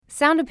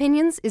Sound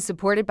Opinions is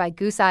supported by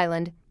Goose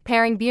Island,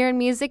 pairing beer and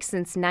music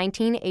since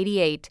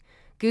 1988.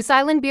 Goose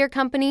Island Beer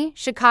Company,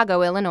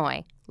 Chicago,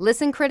 Illinois.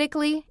 Listen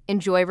critically,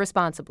 enjoy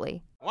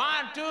responsibly.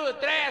 1, 2,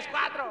 3,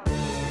 4.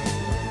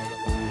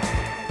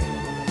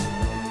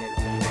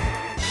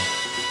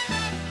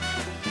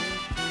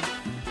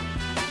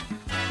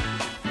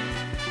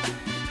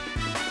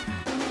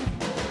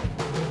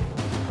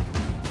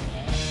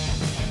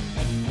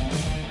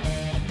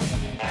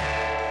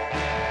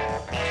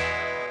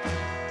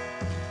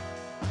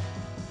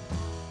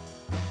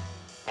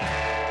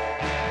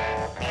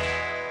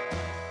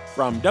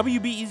 From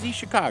WBEZ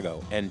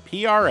Chicago and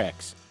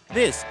PRX,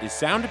 this is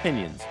Sound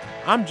Opinions.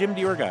 I'm Jim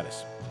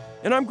DeRogatis.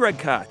 And I'm Greg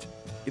Kot.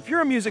 If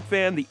you're a music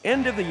fan, the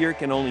end of the year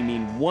can only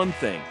mean one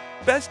thing: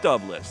 best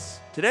of lists.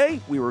 Today,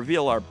 we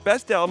reveal our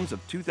best albums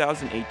of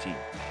 2018.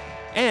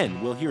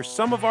 And we'll hear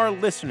some of our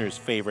listeners'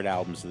 favorite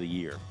albums of the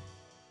year.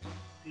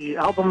 The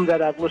album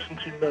that I've listened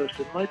to most,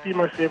 it might be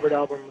my favorite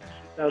album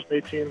of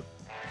 2018.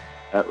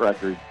 That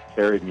record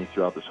carried me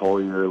throughout this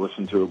whole year.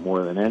 Listened to it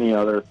more than any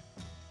other.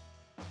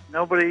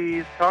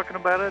 Nobody's talking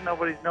about it.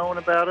 Nobody's knowing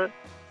about it.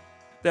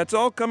 That's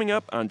all coming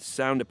up on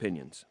Sound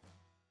Opinions.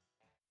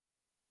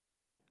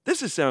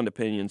 This is Sound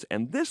Opinions,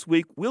 and this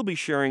week we'll be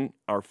sharing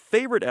our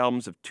favorite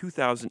albums of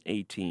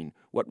 2018,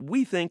 what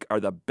we think are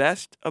the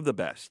best of the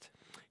best.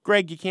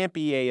 Greg, you can't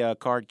be a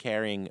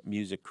card-carrying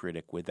music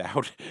critic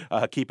without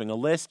keeping a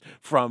list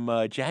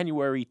from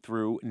January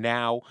through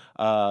now,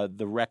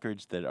 the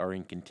records that are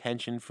in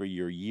contention for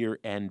your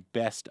year-end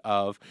best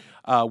of.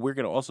 We're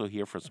going to also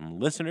hear from some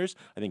listeners.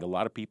 I think a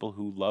lot of people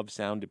who love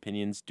Sound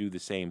Opinions do the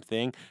same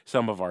thing,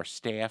 some of our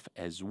staff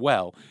as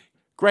well.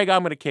 Greg,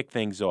 I'm going to kick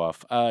things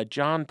off.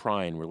 John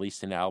Prine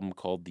released an album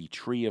called The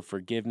Tree of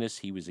Forgiveness.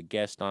 He was a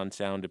guest on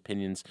Sound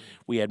Opinions.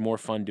 We had more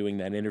fun doing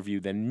that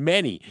interview than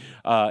many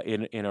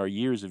in our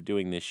years of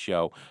doing this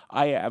show.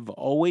 I have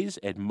always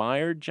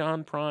admired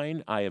John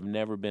Prine. I have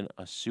never been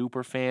a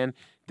super fan.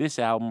 This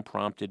album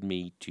prompted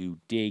me to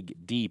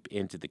dig deep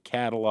into the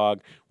catalog.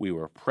 We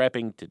were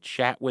prepping to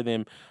chat with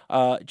him.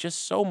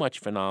 Just so much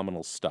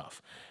phenomenal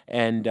stuff.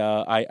 And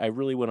I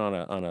really went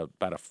on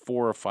about a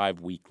 4 or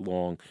 5 week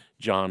long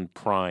John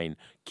Prine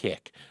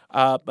kick.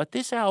 But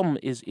this album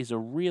is a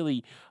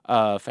really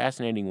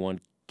fascinating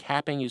one,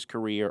 capping his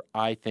career,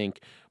 I think,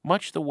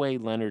 much the way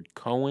Leonard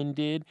Cohen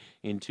did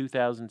in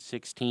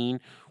 2016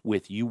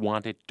 with You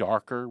Want It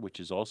Darker, which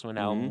is also an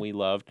album we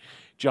loved.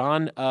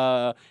 John,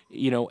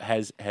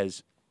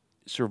 has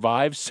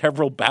survived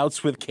several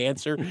bouts with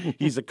cancer.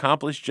 He's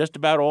accomplished just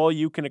about all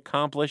you can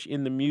accomplish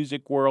in the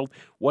music world.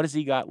 What has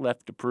he got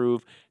left to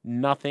prove?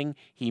 Nothing.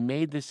 He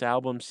made this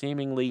album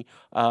seemingly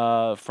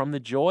from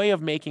the joy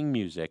of making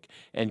music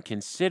and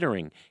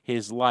considering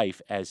his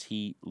life as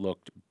he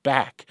looked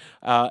back.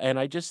 And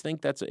I just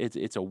think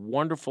it's a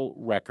wonderful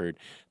record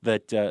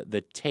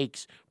that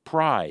takes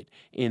pride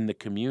in the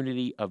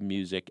community of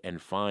music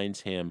and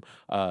finds him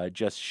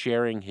just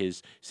sharing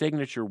his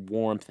signature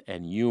warmth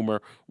and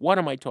humor. What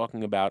am I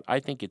talking about? I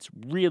think it's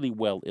really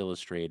well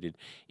illustrated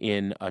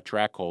in a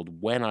track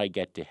called When I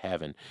Get to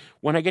Heaven.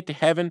 When I get to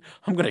heaven,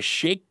 I'm going to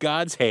shake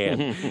God's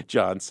hand,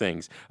 John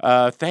sings.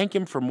 Thank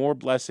him for more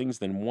blessings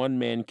than one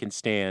man can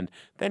stand.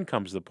 Then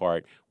comes the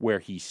part where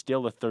he's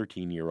still a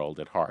 13-year-old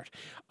at heart.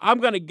 I'm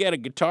going to get a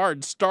guitar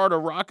and start a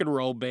rock and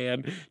roll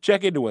band.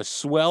 Check into a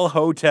swell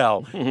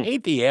hotel.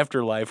 Ain't the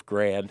afterlife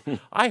grand?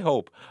 I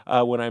hope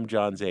when I'm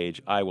John's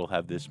age, I will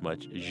have this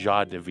much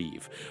joie de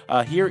vivre.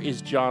 Here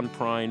is John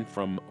Prine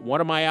from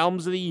one of my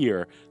albums of the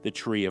year, The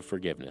Tree of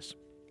Forgiveness.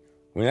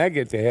 When I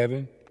get to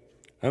heaven,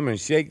 I'm going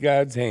to shake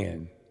God's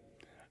hand,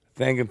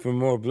 thank him for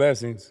more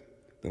blessings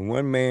than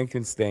one man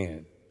can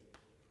stand.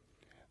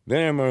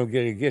 Then I'm going to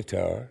get a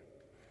guitar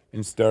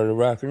and start a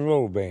rock and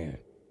roll band.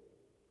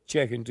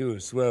 Check into a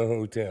swell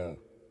hotel.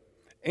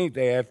 Ain't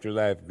the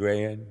afterlife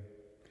grand?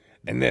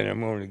 And then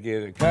I'm gonna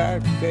get a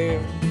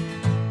cocktail,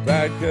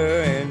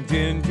 vodka and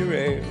ginger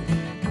ale.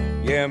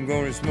 Yeah, I'm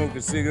gonna smoke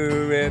a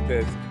cigarette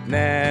that's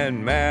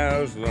 9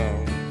 miles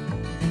long.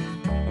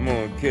 I'm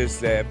gonna kiss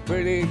that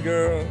pretty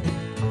girl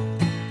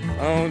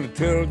on the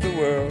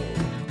tilt-a-whirl,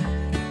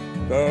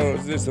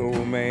 'cause this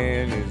old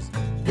man is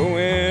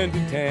going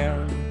to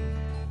town.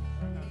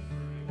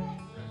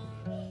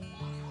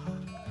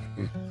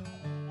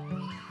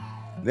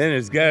 Then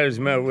as God is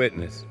my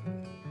witness,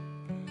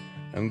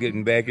 I'm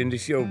getting back into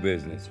show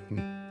business.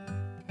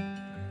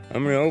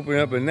 I'm going to open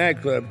up a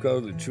nightclub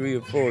called the Tree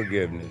of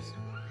Forgiveness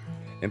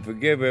and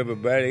forgive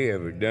everybody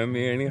ever done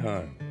me any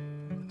harm.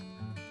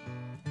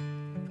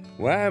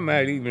 Why, I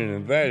might even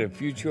invite a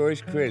few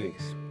choice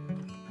critics,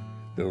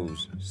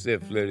 those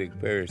syphilitic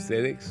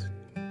parasitics,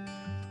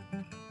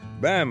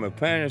 buy 'em a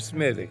pint of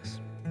Smithwick's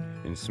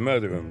and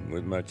smother 'em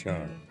with my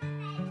charm.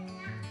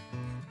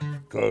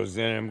 'Cause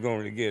then I'm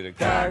going to get a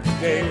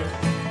cocktail,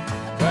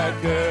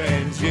 vodka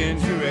and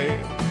ginger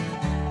ale.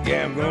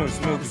 Yeah, I'm going to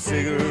smoke a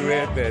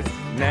cigarette that's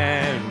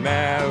 9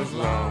 miles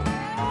long.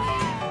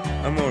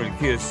 I'm going to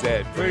kiss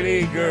that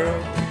pretty girl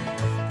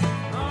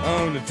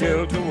on the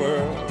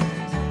tilt-a-whirl.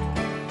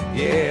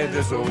 Yeah,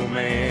 this old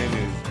man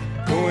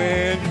is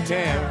going to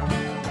town.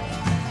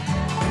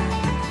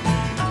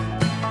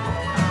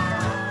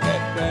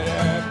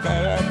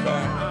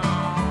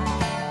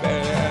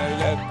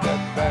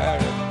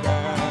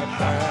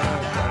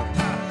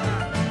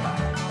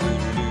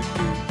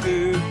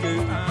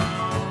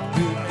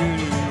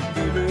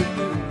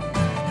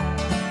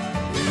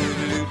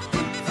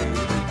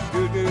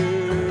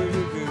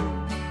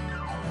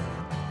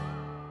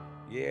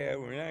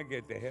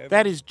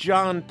 That is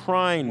John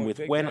Prine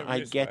with When I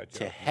Get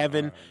to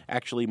Heaven,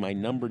 actually my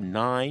number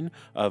 9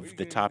 of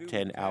the top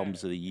 10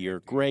 albums of the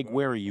year. Greg,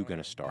 where are you going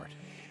to start?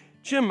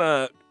 Jim,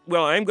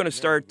 well, I'm going to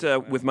start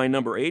with my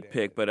number 8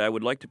 pick, but I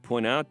would like to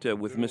point out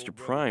with Mr.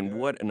 Prine,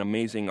 what an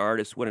amazing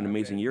artist, what an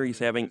amazing year he's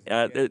having.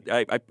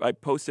 I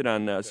posted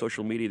on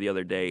social media the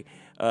other day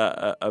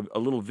a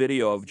little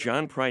video of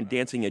John Prine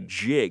dancing a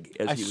jig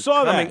as he was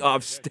coming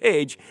off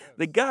stage.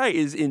 The guy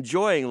is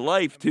enjoying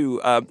life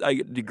to a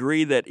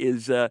degree that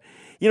is...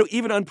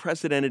 even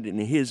unprecedented in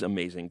his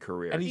amazing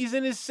career. And he's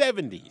in his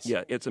 70s.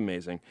 Yeah, it's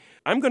amazing.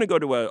 I'm going to go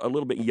to a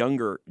little bit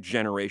younger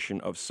generation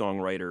of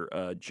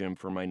songwriter, Jim,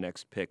 for my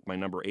next pick, my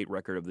number 8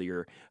 record of the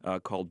year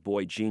called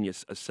Boy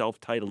Genius, a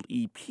self-titled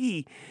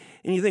EP.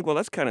 And you think, well,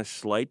 that's kind of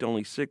slight,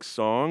 only 6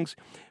 songs.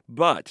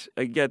 But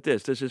get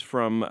this, this is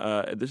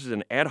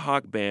an ad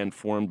hoc band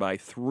formed by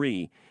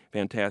 3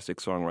 fantastic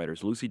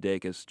songwriters: Lucy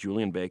Dacus,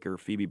 Julian Baker,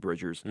 Phoebe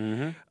Bridgers.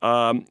 Mm-hmm.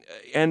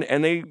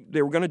 And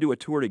they were going to do a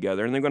tour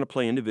together, and they're going to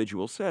play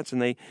individual sets.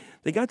 And they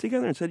got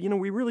together and said,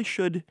 we really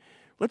should,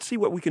 let's see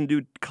what we can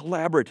do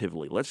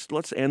collaboratively.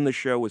 Let's end the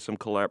show with some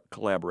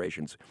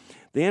collaborations.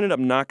 They ended up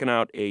knocking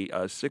out a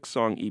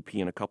 6-song EP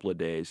in a couple of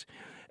days.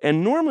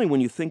 And normally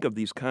when you think of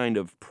these kind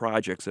of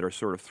projects that are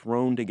sort of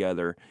thrown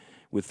together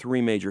with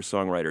 3 major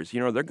songwriters,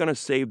 they're going to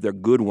save their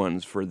good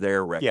ones for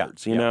their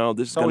records.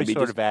 This is going to be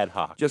sort of ad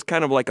hoc, just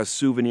kind of like a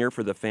souvenir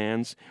for the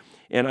fans.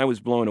 And I was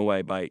blown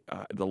away by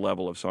the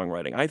level of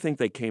songwriting. I think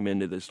they came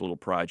into this little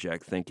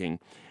project thinking,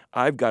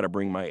 I've got to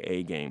bring my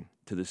A game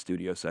to the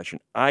studio session.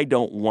 I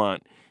don't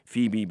want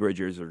Phoebe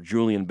Bridgers or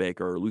Julian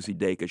Baker or Lucy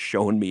Dacus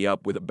showing me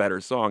up with a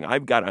better song.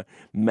 I've got to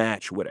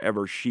match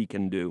whatever she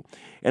can do.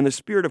 And the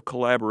spirit of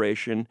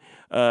collaboration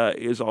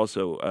is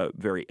also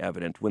very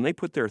evident. When they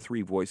put their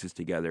 3 voices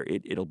together,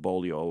 it'll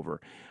bowl you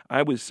over.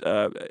 I was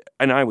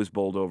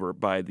bowled over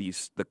by the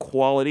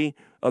quality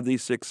of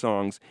these 6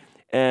 songs.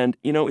 And,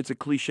 it's a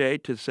cliche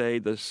to say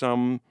the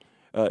sum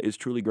is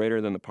truly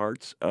greater than the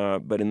parts,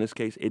 but in this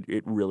case,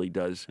 it really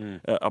does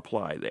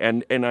apply.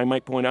 And I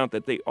might point out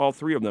that all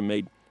 3 of them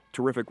made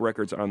terrific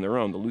records on their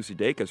own. The Lucy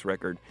Dacus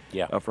record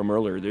from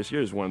earlier this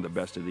year is one of the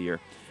best of the year.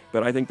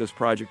 But I think this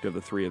project of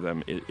the 3 of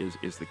them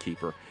is the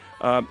keeper.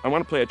 I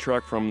want to play a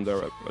track from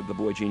the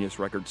Boy Genius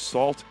record,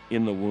 Salt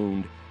in the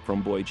Wound,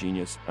 from Boy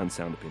Genius on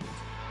Sound Opinions.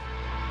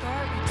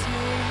 But you take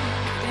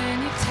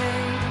and you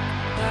take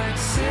like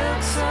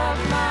silks up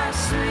my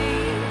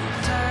sleeve,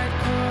 tight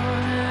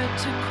corner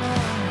to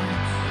corner,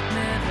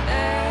 never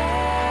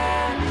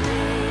ending,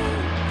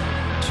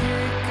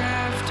 trick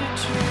after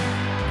trick.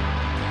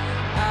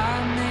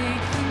 I'll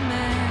make the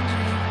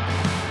magic,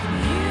 and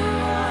you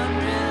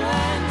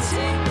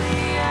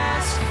unrelentingly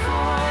ask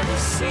for the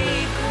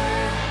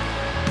secret.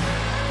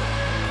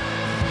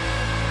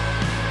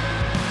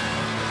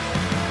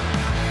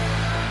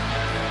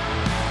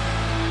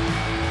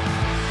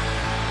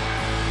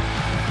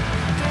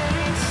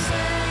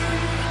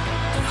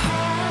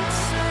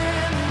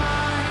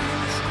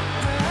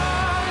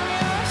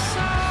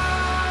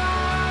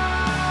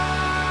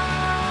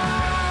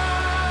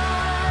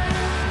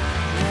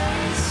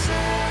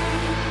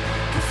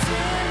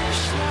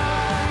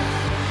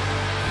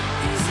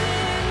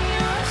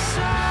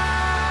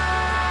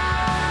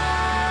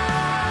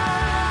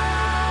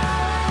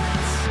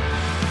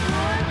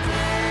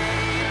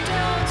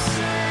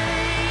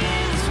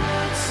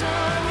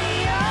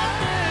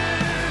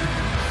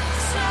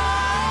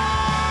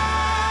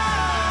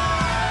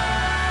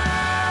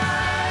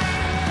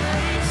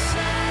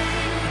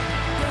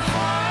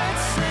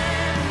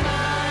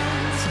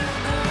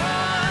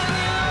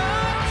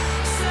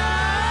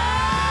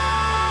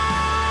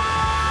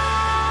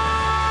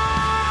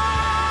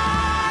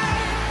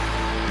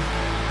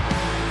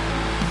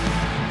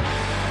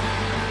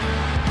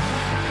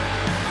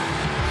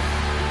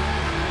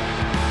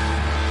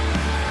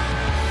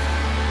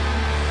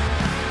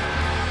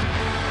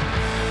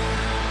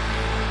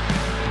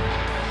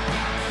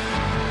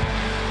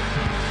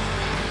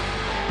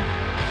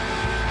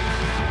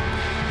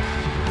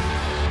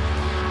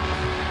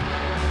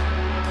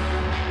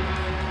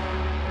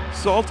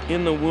 Salt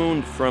in the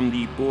Wound from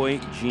the Boy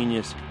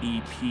Genius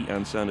EP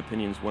on Sound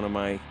Opinions, one of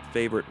my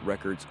favorite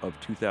records of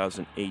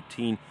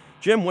 2018.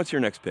 Jim, what's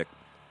your next pick?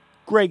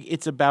 Greg,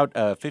 it's about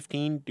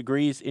 15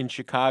 degrees in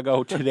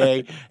Chicago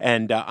today,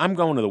 and I'm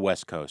going to the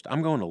West Coast.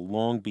 I'm going to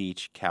Long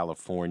Beach,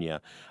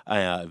 California.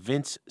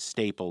 Vince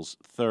Staples'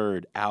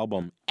 3rd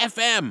album,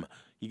 FM.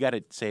 You got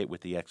to say it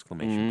with the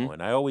exclamation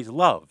point. I always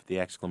love the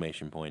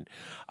exclamation point.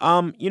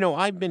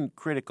 I've been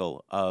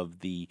critical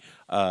of the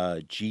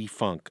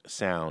G-Funk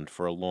sound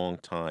for a long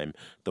time,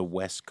 the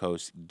West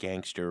Coast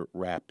gangster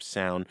rap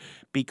sound,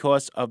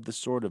 because of the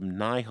sort of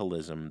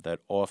nihilism that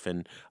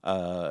often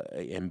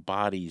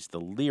embodies the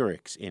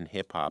lyrics in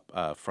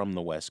hip-hop from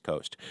the West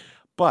Coast.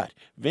 But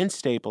Vince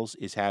Staples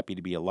is happy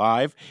to be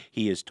alive.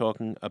 He is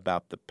talking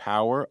about the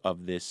power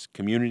of this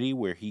community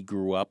where he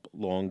grew up,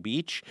 Long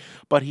Beach,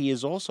 but he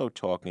is also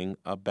talking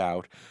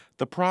about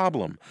the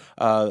problem,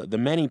 the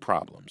many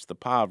problems, the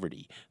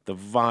poverty, the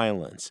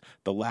violence,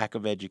 the lack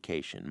of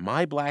education.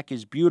 My black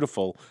is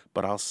beautiful,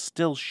 but I'll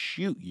still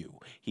shoot you,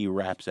 he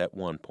raps at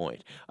one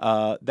point.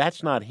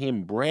 That's not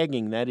him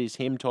bragging. That is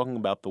him talking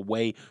about the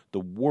way the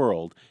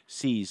world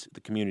sees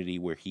the community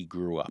where he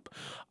grew up.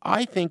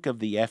 I think of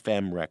the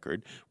FM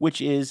record,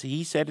 which is,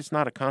 he said it's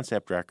not a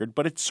concept record,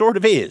 but it sort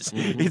of is.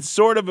 Mm-hmm. It's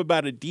sort of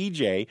about a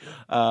DJ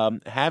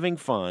having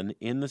fun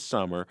in the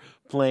summer,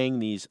 playing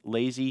these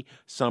lazy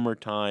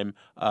summertime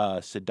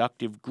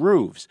seductive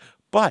grooves.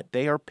 But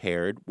they are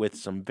paired with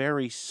some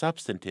very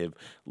substantive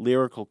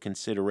lyrical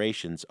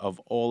considerations of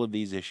all of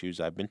these issues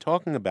I've been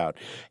talking about.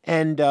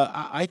 And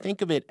I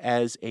think of it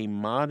as a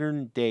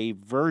modern-day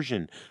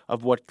version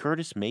of what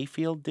Curtis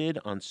Mayfield did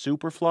on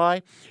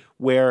Superfly,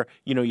 where,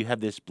 you have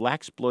this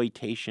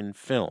blaxploitation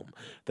film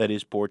that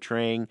is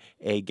portraying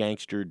a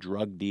gangster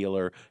drug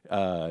dealer,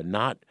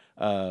 not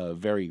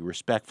very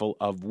respectful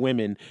of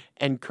women.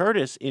 And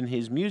Curtis, in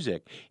his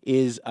music,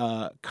 is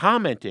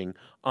commenting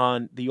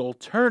on the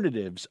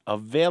alternatives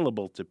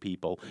available to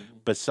people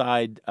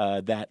beside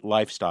that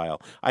lifestyle.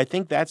 I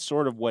think that's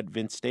sort of what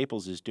Vince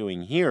Staples is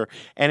doing here.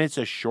 And it's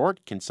a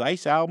short,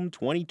 concise album,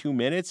 22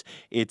 minutes.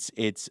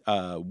 It's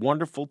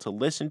wonderful to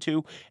listen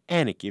to,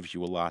 and it gives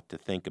you a lot to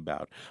think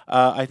about.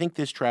 I think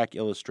this track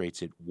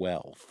illustrates it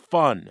well.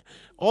 Fun,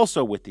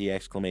 also with the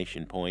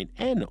exclamation point,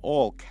 and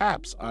all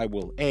caps, I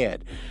will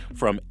add,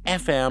 from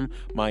FM,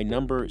 my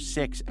number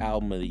 6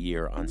 album of the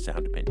year on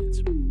Sound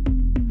Opinions.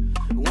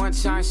 One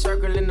time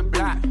circling the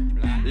block.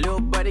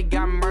 Little buddy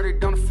got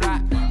murdered on the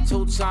fly.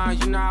 2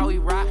 times, you know how he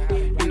rock.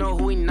 You know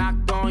who he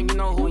knocked on, you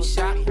know who he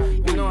shot.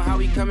 You know how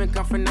he come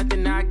for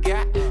nothing I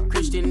got.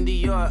 Christian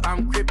Dior,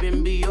 I'm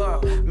crippin'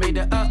 Dior. Made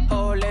the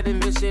let him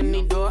miss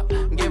any door.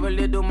 Gave a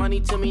little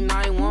money to me,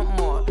 now I want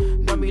more.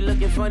 Don't be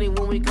looking funny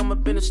when we come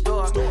up in the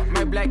store.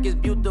 My black is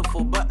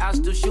beautiful, but I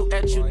still shoot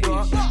at you,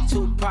 dog.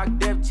 Tupac,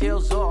 Dev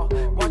tails off.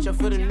 Watch out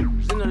for the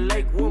niggas in the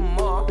lake with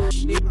more.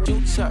 Need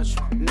you touch,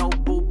 no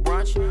boo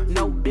brunch,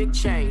 no big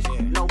change,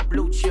 no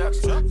blue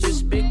chucks,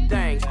 just big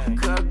things.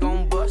 Cuz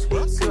gon' bust,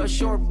 cuz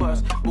short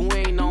bust, but we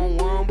ain't on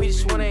one. We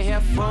just wanna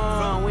have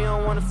fun. We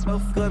don't wanna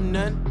fuck up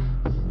none.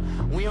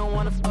 We don't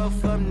wanna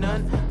fuck up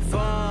none.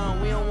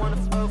 Fun. We don't wanna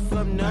fuck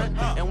up none,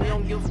 and we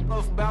don't give a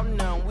fuck about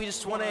none. We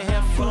just wanna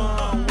have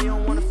fun. We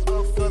don't wanna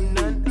fuck up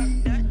none.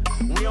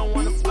 We don't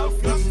wanna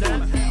fuck up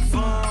none.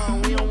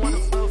 Fun. We don't wanna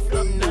fuck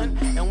up none,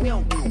 and we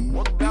don't give a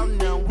fuck about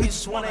none. We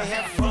just wanna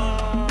have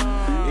fun.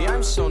 Yeah,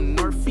 I'm so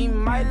nerfy,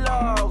 my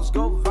logs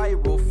go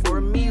viral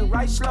for me,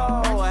 right slow.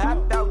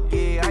 Hop out,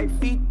 yeah, I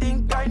think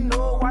I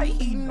know why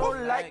he know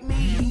like me.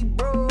 He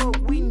broke,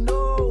 we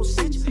know,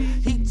 since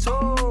he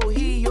told,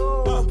 he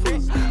old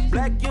prince.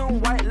 Black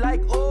and white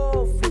like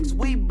old flicks.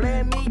 We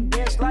blame me,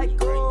 dance like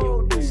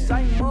gold. This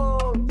I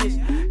know this.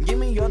 Give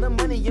me all the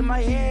money in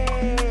my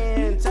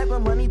hand. Type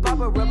of money,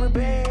 pop a rubber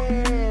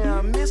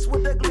band. Miss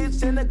with the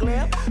glitz and the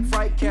glam.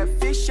 Fried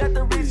catfish at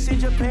the Ritz in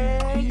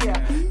Japan.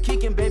 Yeah,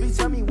 kicking, baby,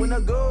 tell me when to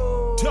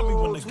go. Tell me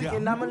when to go.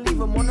 And I'ma leave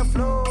him on the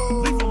floor.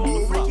 Leave him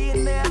on the floor. Ricky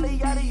and Nelly,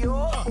 yada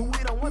yo.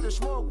 We don't want to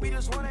smoke, we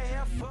just want to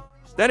have fun.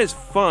 That is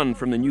Fun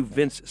from the new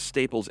Vince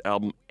Staples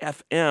album,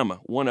 FM,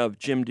 one of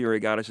Jim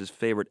DeRogatis'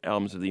 favorite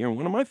albums of the year, and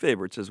one of my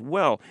favorites as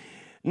well.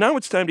 Now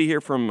it's time to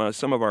hear from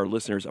some of our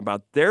listeners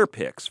about their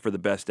picks for the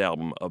best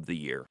album of the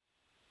year.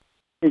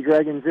 Hey,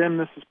 Greg and Jim,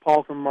 this is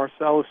Paul from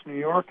Marcellus, New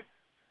York.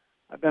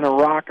 I've been a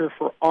rocker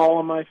for all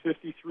of my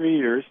 53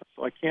 years,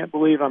 so I can't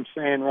believe I'm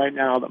saying right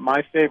now that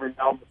my favorite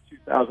album of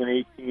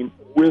 2018,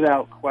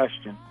 without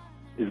question,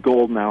 is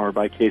Golden Hour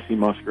by Casey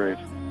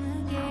Musgraves.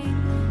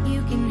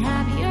 You can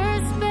have your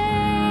space,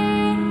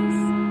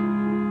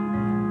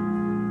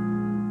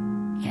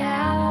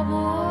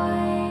 cowboy.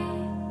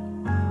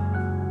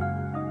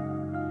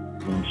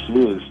 And she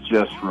is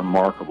just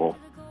remarkable.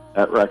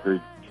 That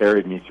record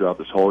carried me throughout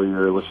this whole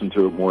year, listened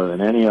to it more than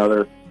any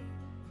other.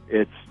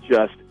 It's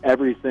just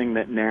everything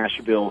that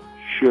Nashville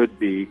should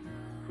be.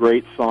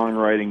 Great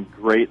songwriting,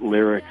 great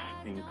lyrics,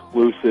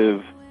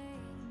 inclusive.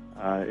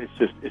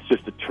 It's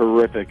just a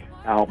terrific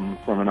album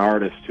from an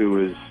artist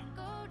who is,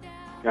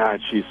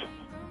 God, she's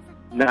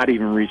not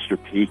even reached her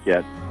peak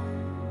yet.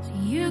 So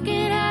you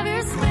can have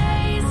your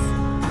space,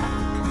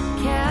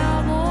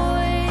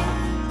 cowboy.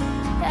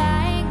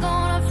 I ain't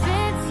gonna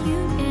fit you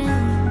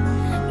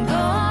in. Go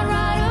on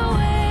right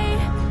away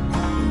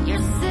in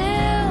your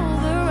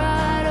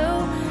Silverado.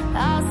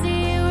 I'll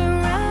see you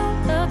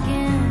around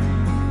again.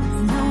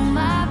 Know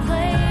my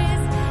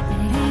place,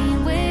 and it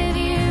ain't with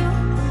you.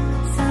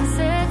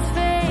 Sunset's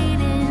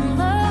fading,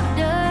 love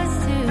does.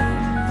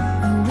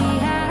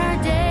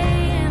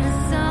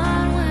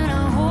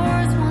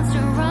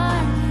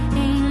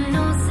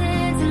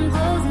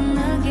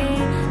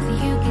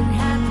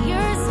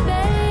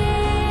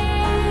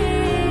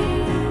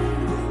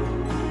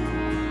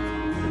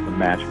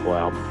 magical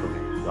album for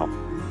me. So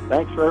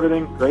thanks for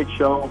everything. Great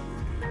show.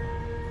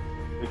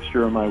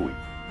 Mixture of my week.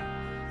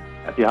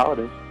 Happy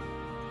holidays.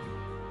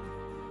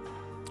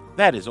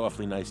 That is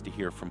awfully nice to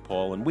hear from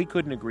Paul, and we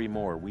couldn't agree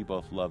more. We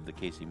both love the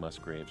Casey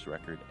Musgraves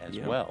record as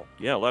well.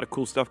 Yeah, a lot of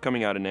cool stuff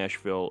coming out of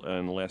Nashville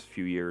in the last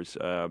few years,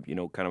 kind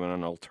of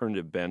an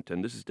alternative bent,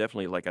 and this is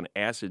definitely like an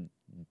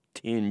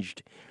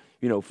acid-tinged,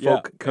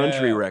 folk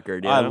country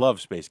record. I love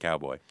Space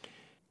Cowboy.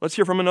 Let's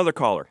hear from another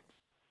caller.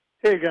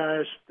 Hey,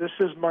 guys. This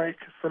is Mike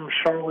from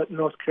Charlotte,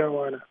 North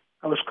Carolina.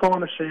 I was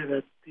calling to say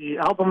that the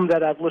album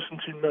that I've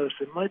listened to most,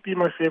 it might be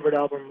my favorite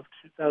album of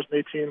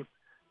 2018,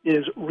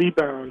 is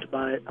Rebound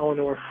by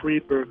Eleanor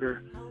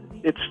Friedberger.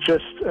 It's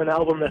just an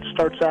album that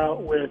starts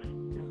out with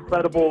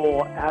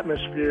incredible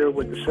atmosphere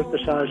with the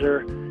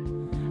synthesizer.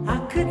 I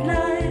could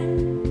lie,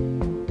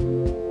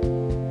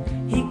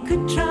 he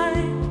could try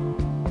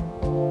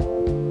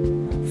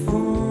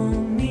for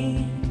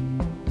me.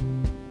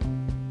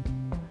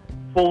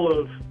 Full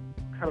of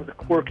kind of the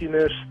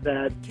quirkiness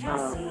that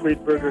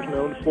Friedberger's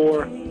known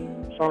for,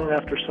 song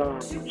after song.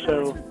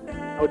 So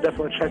I would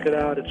definitely check it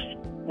out. It's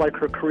like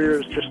her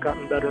career has just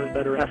gotten better and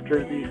better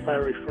after the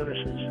Fiery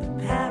Furnaces.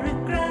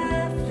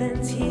 Paragraph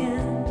ends here,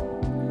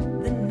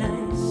 the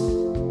nice,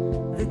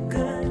 the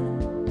good,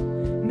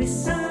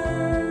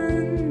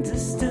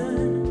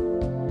 misunderstood,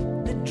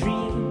 the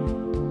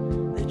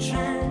dream, the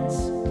trance,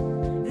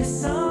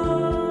 this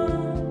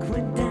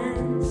awkward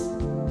dance.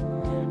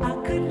 I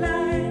could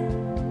lie,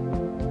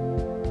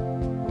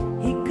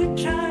 he could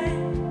try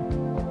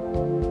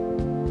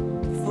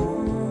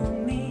for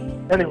me.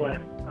 Anyway,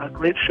 a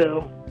great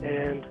show,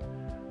 and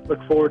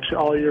look forward to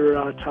all your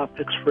top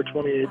picks for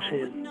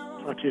 2018.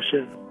 Talk to you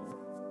soon.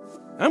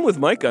 I'm with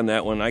Mike on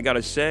that one. I got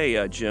to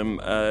say, Jim,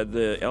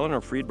 the Eleanor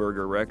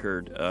Friedberger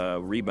record,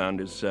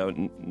 Rebound, is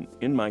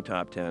in my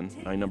top 10,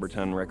 my number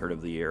 10 record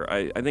of the year.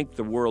 I think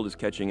the world is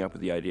catching up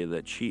with the idea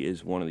that she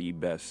is one of the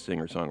best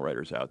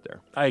singer-songwriters out there.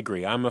 I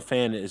agree. I'm a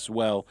fan as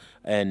well,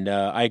 and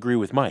I agree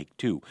with Mike,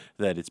 too,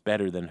 that it's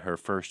better than her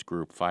first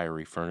group,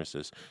 Fiery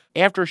Furnaces.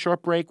 After a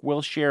short break,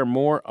 we'll share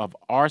more of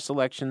our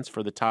selections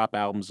for the top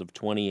albums of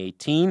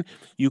 2018.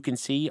 You can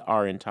see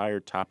our entire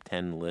top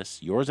 10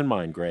 lists, yours and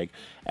mine, Greg,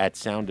 at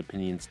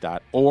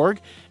soundopinions.org,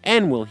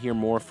 and we'll hear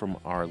more from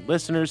our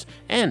listeners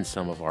and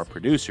some of our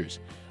producers.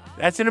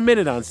 That's in a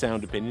minute on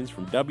Sound Opinions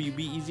from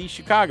WBEZ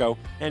Chicago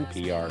and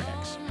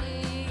PRX.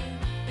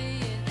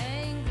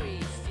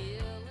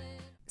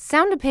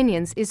 Sound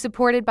Opinions is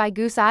supported by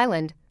Goose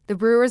Island, the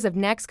brewers of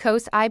Next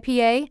Coast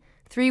IPA,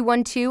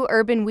 312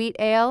 Urban Wheat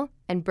Ale,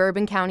 and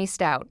Bourbon County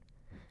Stout.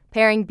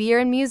 Pairing beer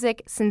and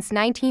music since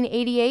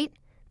 1988,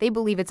 they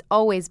believe it's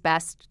always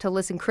best to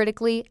listen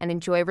critically and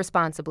enjoy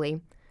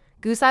responsibly.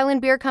 Goose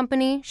Island Beer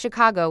Company,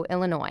 Chicago,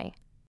 Illinois.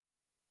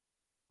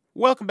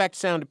 Welcome back to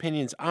Sound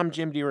Opinions. I'm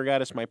Jim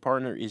DeRogatis. My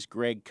partner is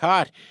Greg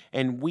Kot,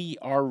 and we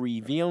are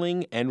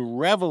revealing and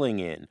reveling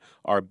in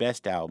our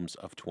best albums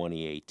of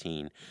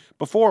 2018.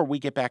 Before we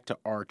get back to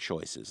our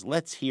choices,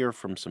 let's hear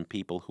from some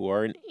people who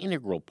are an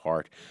integral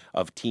part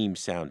of Team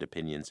Sound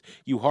Opinions.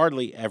 You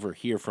hardly ever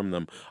hear from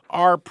them.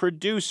 Our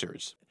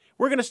producers.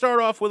 We're going to start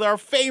off with our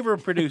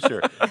favorite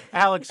producer,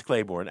 Alex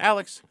Claiborne.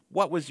 Alex,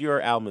 what was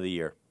your album of the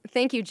year?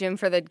 Thank you, Jim,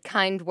 for the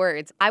kind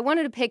words. I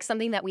wanted to pick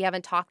something that we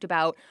haven't talked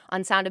about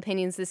on Sound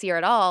Opinions this year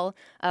at all,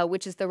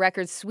 which is the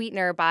record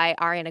Sweetener by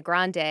Ariana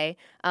Grande.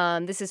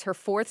 This is her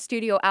fourth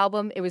studio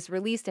album. It was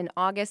released in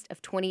August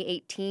of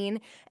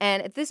 2018.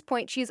 And at this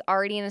point, she's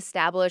already an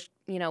established,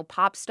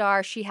 pop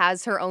star. She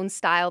has her own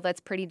style that's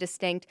pretty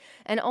distinct.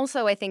 And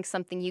also, I think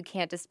something you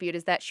can't dispute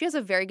is that she has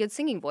a very good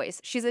singing voice.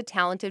 She's a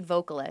talented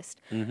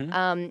vocalist.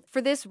 Mm-hmm.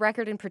 For this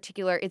record in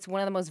particular, it's one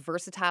of the most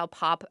versatile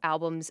pop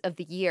albums of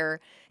the year.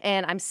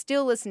 And I'm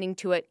still listening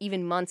to it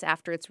even months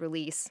after its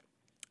release.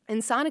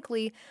 And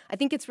sonically, I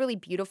think it's really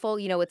beautiful.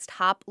 It's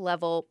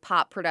top-level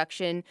pop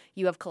production.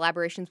 You have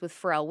collaborations with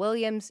Pharrell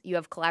Williams. You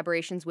have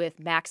collaborations with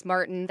Max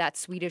Martin, that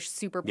Swedish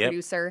super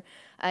producer.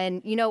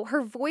 And,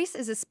 her voice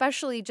is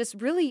especially just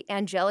really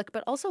angelic,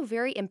 but also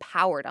very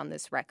empowered on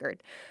this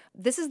record.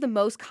 This is the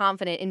most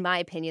confident, in my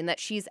opinion, that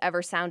she's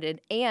ever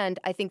sounded. And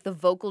I think the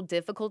vocal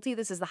difficulty,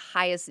 this is the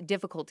highest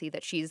difficulty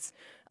that she's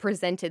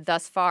presented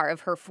thus far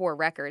of her 4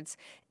 records.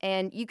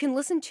 And you can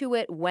listen to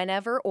it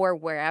whenever or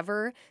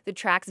wherever. The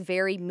tracks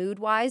vary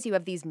mood-wise. You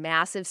have these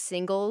massive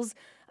singles,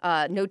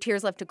 No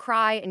Tears Left to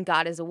Cry and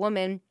God is a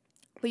Woman.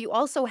 But you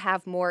also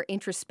have more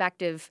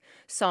introspective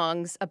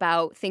songs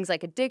about things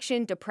like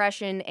addiction,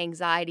 depression,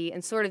 anxiety,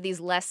 and sort of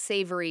these less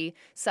savory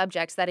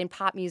subjects that in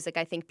pop music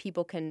I think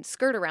people can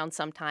skirt around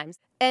sometimes.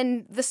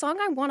 And the song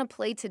I want to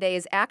play today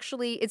is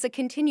actually, it's a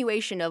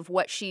continuation of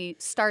what she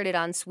started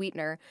on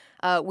Sweetener,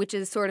 which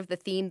is sort of the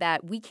theme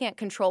that we can't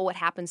control what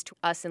happens to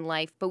us in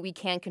life, but we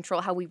can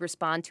control how we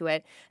respond to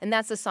it. And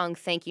that's the song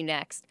Thank You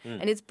Next.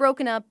 And it's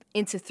broken up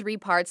into 3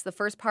 parts. The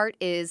first part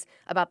is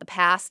about the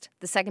past.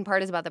 The second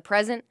part is about the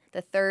present.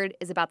 The third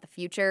is about the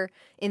future.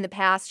 In the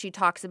past, she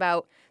talks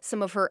about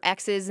some of her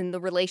exes and the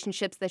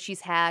relationships that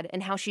she's had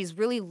and how she's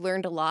really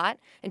learned a lot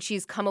and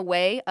she's come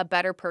away a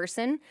better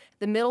person.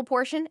 The middle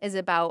portion is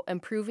about about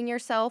improving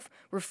yourself,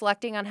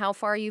 reflecting on how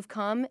far you've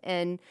come,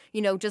 and,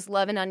 just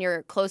loving on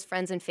your close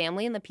friends and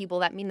family and the people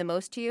that mean the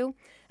most to you.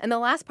 And the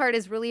last part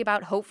is really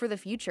about hope for the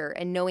future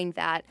and knowing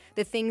that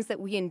the things that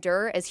we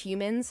endure as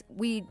humans,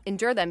 we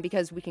endure them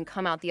because we can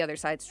come out the other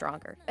side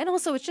stronger. And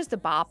also, it's just a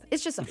bop.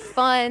 It's just a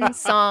fun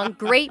song,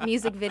 great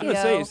music video. I was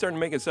gonna say, you're starting to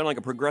make it sound like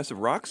a progressive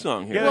rock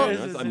song here. Yeah,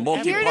 It's a here it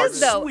multi-part is,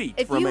 though. suite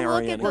If from you look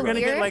Ariana at the We're going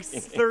to get like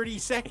lyrics- 30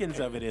 seconds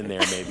of it in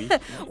there, maybe.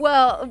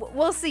 Well,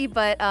 we'll see,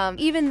 but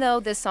even though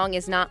this song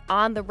is not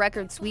on the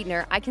record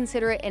Sweetener, I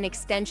consider it an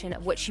extension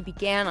of what she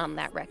began on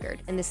that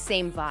record and the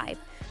same vibe.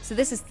 So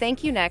this is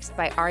Thank You Next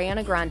by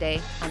Ariana Grande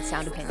on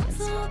Sound Opinions.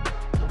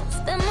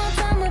 Spend more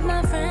time with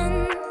my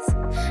friends.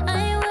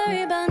 I ain't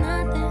worried about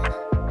nothing.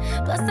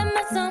 Plus I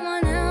met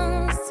someone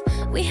else.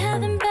 We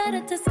having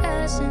better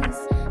discussions.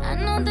 I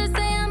know they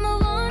say I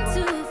move on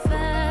too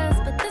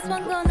fast, but this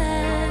one gon'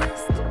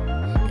 last.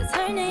 'Cause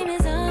her name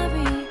is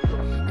Ari,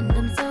 and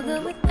I'm so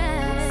good with that.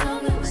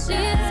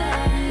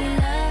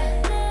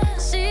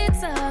 She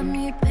taught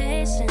me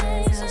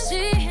patience. How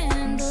she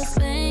handles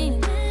pain.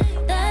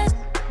 That's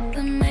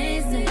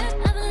amazing.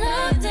 I've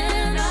loved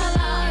and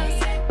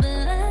lost,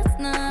 but that's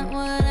not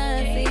what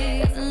I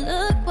see. 'Cause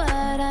look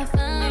what I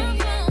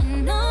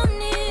found. No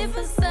need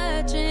for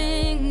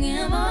searching.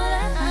 And all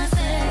that I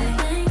say,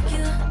 thank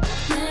you,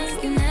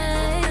 thank you,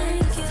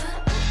 thank you,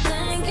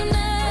 thank you,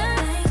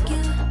 thank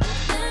you,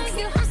 thank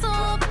you. I'm so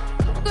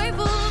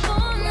grateful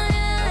for my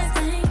ex.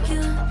 Thank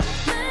you,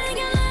 thank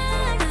you,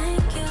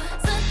 thank you,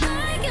 so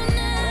thank you,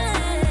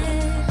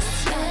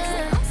 next.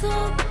 Yeah, I'm so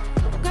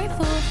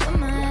grateful for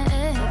my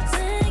ex.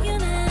 Thank you,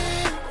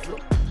 next.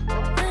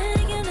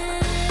 Thank you,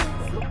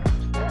 next.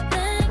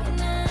 Thank you,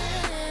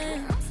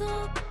 next. I'm so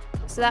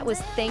So that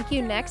was Thank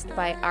You Next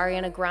by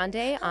Ariana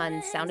Grande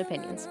on Sound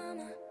Opinions.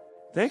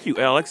 Thank you,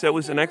 Alex. That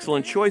was an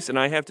excellent choice. And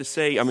I have to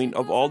say, I mean,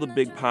 of all the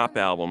big pop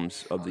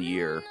albums of the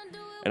year,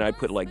 and I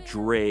put like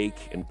Drake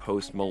and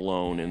Post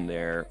Malone in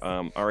there,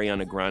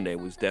 Ariana Grande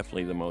was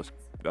definitely the most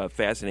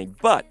fascinating.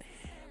 But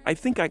I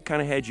think I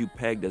kind of had you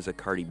pegged as a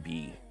Cardi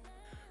B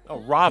Oh,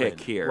 Robin.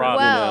 pick here.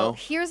 Robin. Well, You know?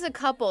 here's a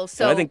couple.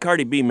 So And I think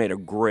Cardi B made a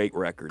great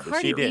record this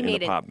Cardi year B in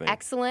made the an pop band.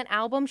 excellent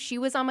album. She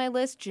was on my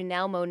list.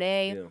 Janelle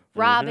Monáe, Yeah.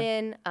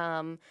 Robin.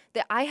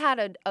 I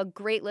had a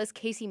great list.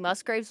 Casey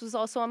Musgraves was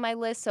also on my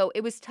list. So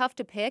it was tough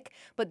to pick.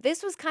 But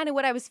this was kind of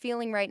what I was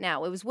feeling right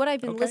now. It was what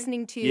I've been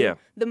listening to Yeah.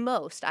 the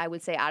most, I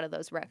would say, out of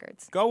those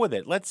records. Go with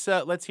it.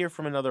 Let's hear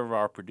from another of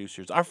our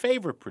producers, our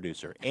favorite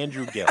producer,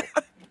 Andrew Gill.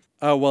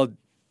 Oh, well,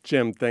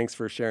 Jim, thanks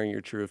for sharing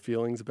your true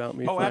feelings about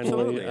me. Oh,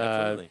 finally.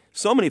 absolutely.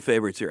 So many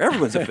favorites here.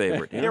 Everyone's a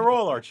favorite. They're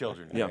all our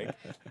children. Yeah. Greg.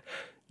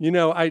 You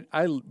know, I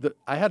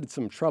had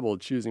some trouble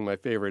choosing my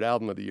favorite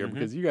album of the year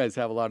because you guys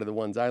have a lot of the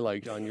ones I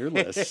liked on your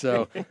list.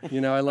 So, I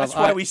love. That's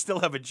why we still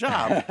have a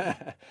job.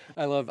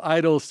 I love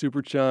Idol,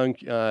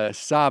 Superchunk,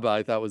 Saba.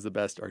 I thought was the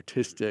best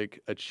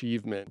artistic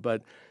achievement,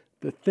 but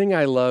the thing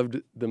I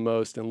loved the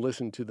most and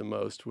listened to the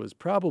most was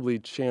probably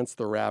Chance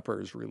the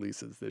Rapper's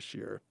releases this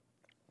year.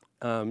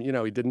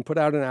 He didn't put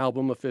out an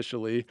album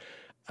officially,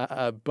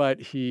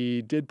 but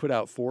he did put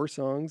out 4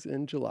 songs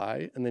in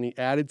July, and then he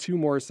added 2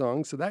 more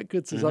songs, so that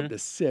gets us up to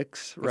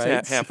 6, right?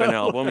 It's half an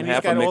album, And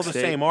half he's a got mixtape. all the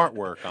same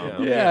artwork on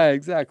them. Yeah,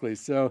 exactly.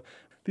 So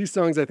these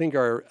songs, I think,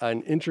 are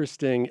an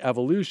interesting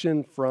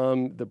evolution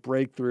from the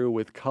breakthrough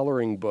with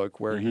Coloring Book,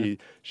 where he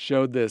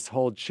showed this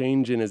whole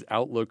change in his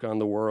outlook on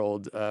the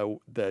world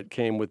that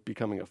came with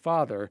becoming a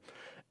father.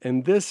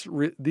 And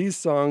these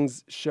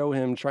songs show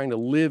him trying to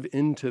live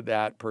into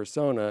that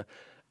persona.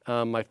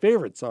 My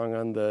favorite song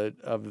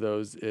of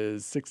those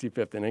is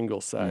 65th and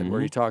Ingleside,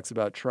 where he talks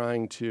about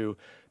trying to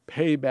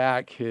pay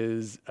back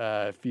his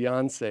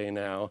fiance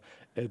now.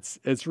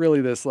 It's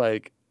really this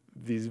like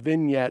these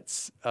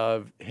vignettes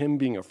of him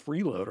being a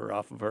freeloader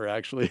off of her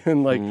actually,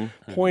 and like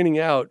pointing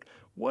out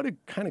what a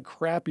kind of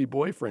crappy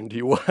boyfriend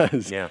he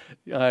was. Yeah.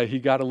 He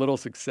got a little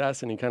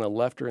success and he kind of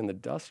left her in the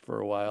dust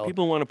for a while.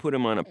 People want to put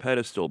him on a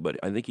pedestal, but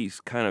I think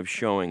he's kind of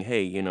showing,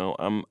 hey,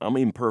 I'm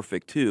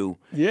imperfect too.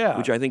 Yeah.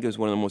 Which I think is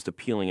one of the most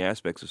appealing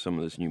aspects of some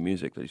of this new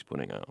music that he's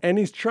putting out. And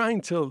he's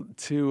trying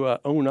to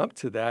own up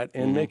to that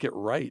and make it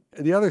right.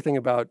 The other thing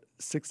about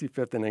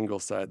 65th and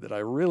Ingleside that I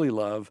really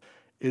love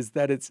is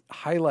that it's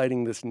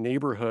highlighting this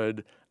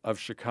neighborhood of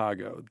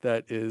Chicago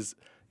that is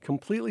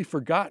completely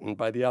forgotten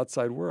by the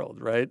outside world,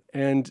 right?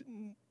 And,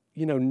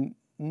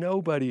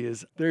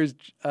 there's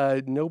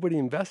nobody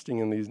investing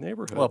in these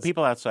neighborhoods. Well,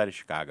 people outside of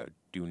Chicago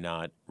do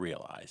not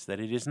realize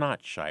that it is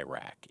not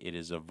Chirac. It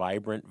is a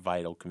vibrant,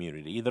 vital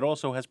community that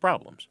also has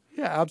problems.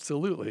 Yeah,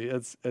 absolutely.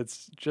 It's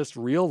just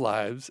real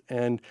lives,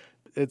 and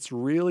it's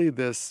really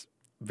this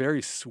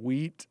very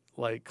sweet,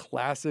 like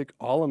classic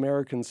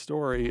all-American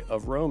story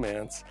of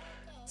romance.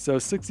 So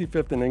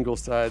 65th and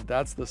Ingleside,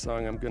 that's the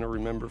song I'm going to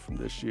remember from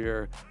this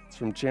year. It's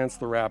from Chance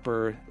the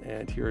Rapper,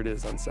 and here it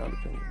is on Sound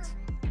Opinions.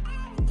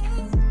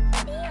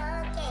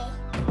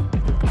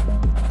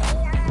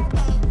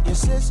 Your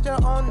sis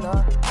master on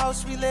the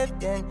house we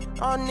lived in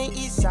on the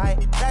east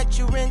side that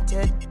you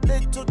rented.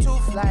 Little too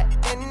flat,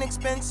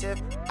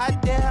 inexpensive. I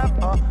didn't have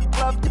a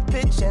glove to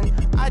pitch in.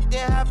 I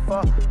didn't have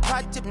a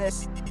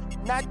positiveness.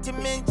 Not to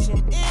mention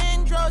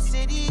Indro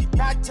City,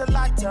 not to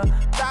Lata,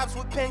 jobs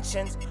with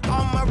pensions.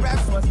 All my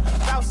raps was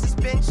without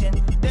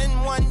suspension. Then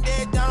one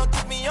day Donald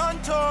took me on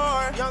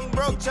tour. Young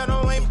broke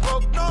channel ain't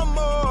broke no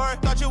more.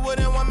 Thought you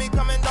wouldn't want me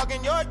coming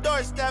knocking your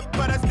doorstep,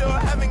 but I still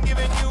haven't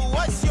given you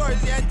what's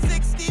yours yet.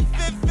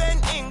 65th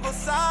and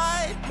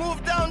Ingleside,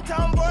 moved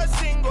downtown for a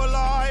single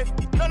life.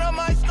 None of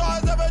my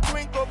stars ever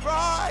twinkle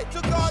bright.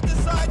 Took God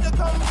decide to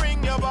come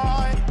bring you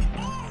by.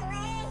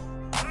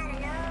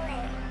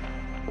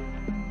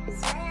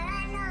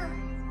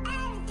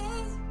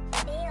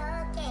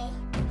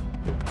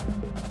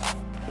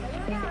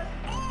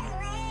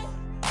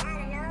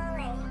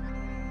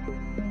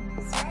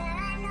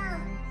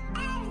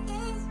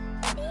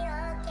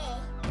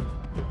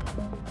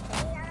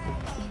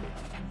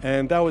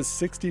 And that was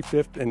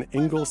 65th and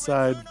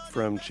Ingleside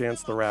from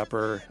Chance the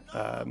Rapper,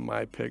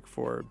 my pick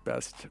for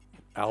best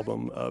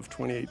album of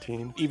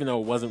 2018. Even though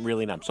it wasn't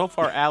really enough. So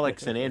far,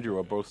 Alex and Andrew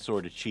are both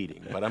sort of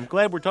cheating. But I'm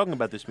glad we're talking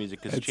about this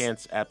music because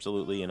Chance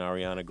absolutely and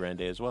Ariana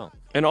Grande as well.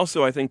 And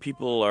also, I think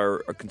people are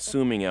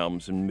consuming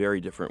albums in very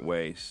different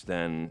ways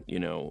than,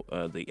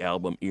 the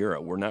album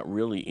era. We're not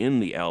really in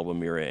the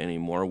album era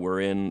anymore. We're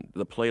in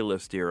the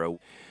playlist era.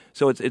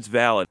 So it's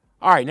valid.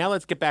 All right, now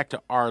let's get back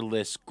to our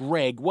list.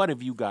 Greg, what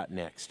have you got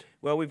next?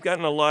 Well, we've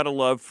gotten a lot of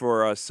love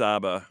for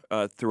Saba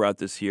throughout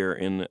this year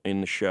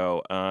in the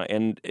show.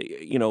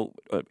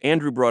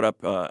 Andrew brought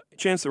up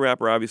Chance the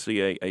Rapper,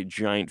 obviously a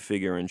giant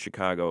figure in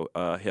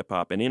Chicago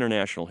hip-hop and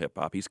international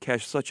hip-hop. He's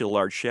cast such a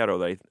large shadow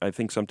that I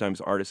think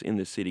sometimes artists in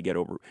this city get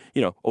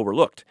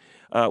overlooked.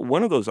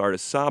 One of those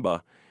artists,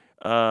 Saba,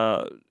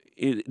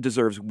 it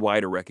deserves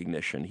wider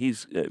recognition.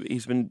 He's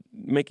been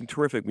making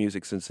terrific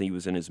music since he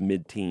was in his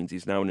mid-teens.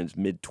 He's now in his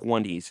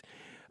mid-20s,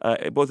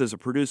 both as a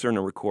producer and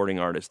a recording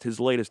artist. His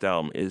latest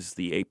album is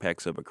the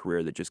apex of a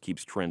career that just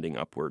keeps trending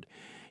upward.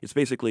 It's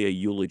basically a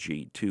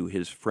eulogy to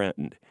his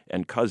friend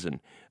and cousin,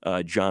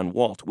 John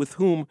Walt, with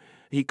whom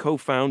he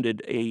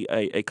co-founded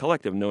a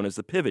collective known as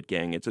the Pivot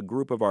Gang. It's a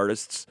group of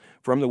artists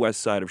from the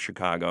west side of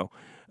Chicago,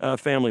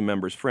 family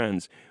members,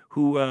 friends,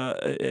 who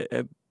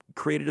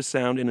created a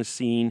sound and a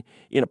scene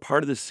in a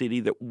part of the city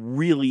that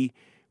really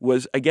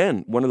was,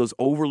 again, one of those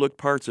overlooked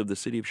parts of the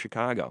city of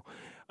Chicago.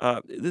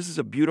 This is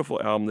a beautiful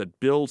album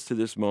that builds to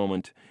this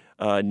moment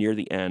near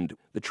the end.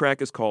 The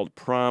track is called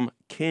Prom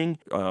King.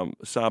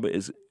 Saba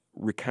is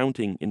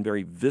recounting in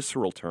very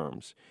visceral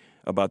terms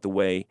about the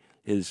way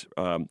his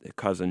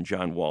cousin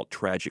John Walt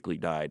tragically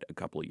died a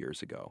couple of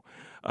years ago,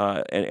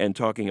 and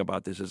talking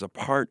about this as a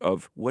part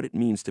of what it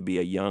means to be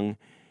a young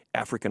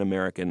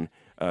African-American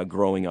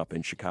growing up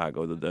in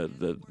Chicago,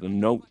 the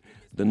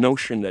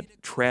notion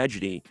that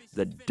tragedy,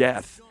 that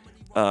death,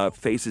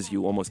 faces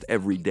you almost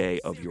every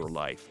day of your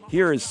life.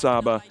 Here is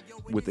Saba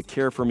with the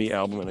Care For Me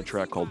album and a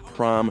track called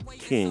Prom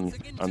King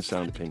on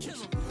Sound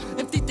Opinions.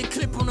 Emptied the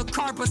clip on the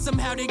car, but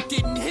somehow they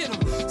didn't hit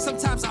him.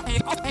 Sometimes I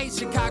hate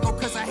Chicago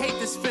because I hate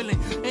this feeling.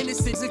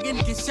 Innocents again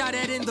get shot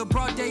at in the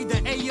broad day,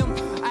 the AM.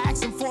 I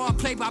asked him for a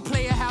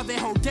play-by-play of how their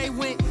whole day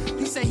went.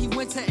 He said he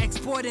went to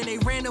export and they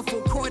ran him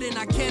for court, and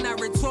I cannot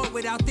retort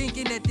without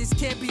thinking that this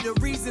can't be the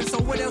reason. So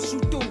what else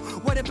you do?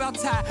 What about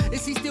Ty?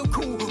 Is he still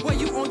cool? Where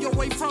you on your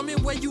way from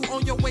and where you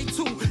on your way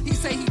to? He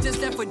say he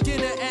just left for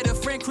dinner at a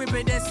friend crib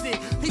and that's it.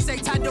 He say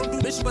Ty don't do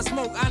this but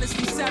smoke.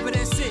 Honestly, Sabbath,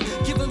 that's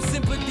it. Give him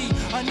sympathy.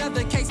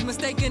 Another case,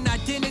 mistaken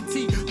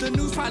identity. The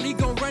news probably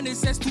gon' run it,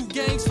 says two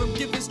gangs from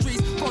different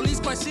streets. Police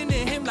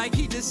questioning him like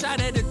he just shot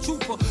at a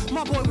trooper.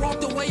 My boy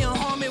walked away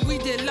unharmed and we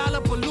did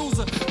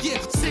Lollapalooza. Yeah,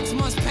 6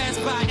 months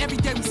passed by. Every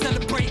day we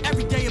celebrate.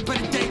 Every day a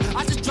better day.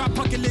 I just dropped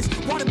bucket list.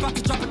 Water about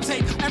to drop a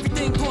tape.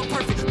 Everything going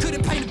perfect.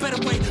 Couldn't paint a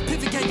better way.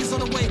 Pivot Gang is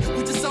on the way.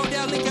 We just sold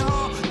out Lincoln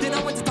Hall. Then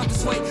I went to talk to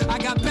Sway. I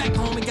got back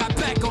home and got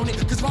back on it.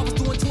 Cause what I was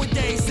doing 2 a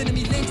day. Sending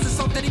me links to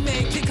something that he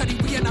made. Kid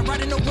Cudi, we are not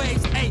riding no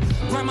waves. Hey,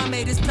 grandma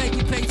made this play.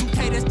 We played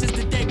 2K. That's just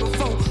the day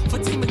before.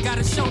 Fatima got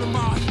a show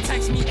tomorrow. He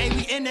texted me, hey,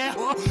 we in there.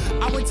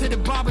 I went to the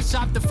barber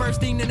shop the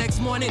first thing the next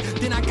morning.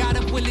 Then I got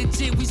up with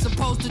legit. We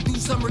supposed to do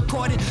some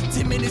recording.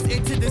 10 minutes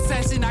into the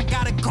session, I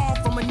got a call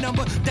from a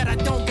number that I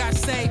don't got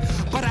saved.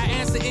 But I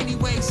answer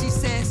anyway. She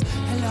says,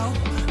 hello,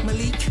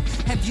 Malik,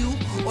 have you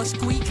or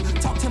Squeak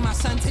talked to my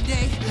son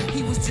today?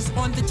 He was just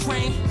on the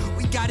train.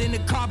 We got in the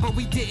car, but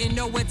we didn't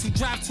know where to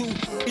drive to.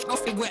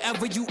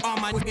 Wherever you are,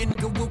 my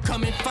nigga will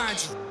come and find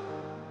you.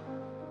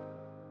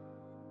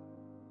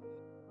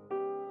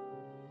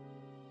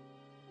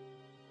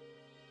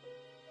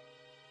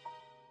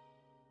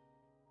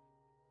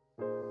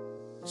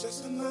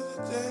 Just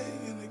another day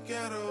in the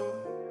ghetto.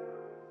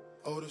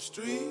 Oh, the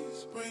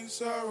streets bring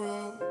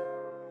sorrow.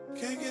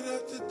 Can't get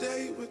up to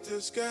date with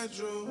the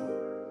schedule.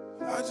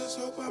 I just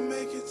hope I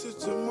make it to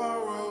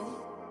tomorrow.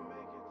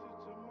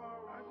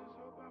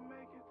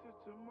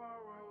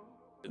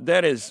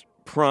 That is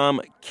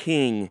Prom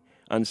King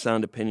on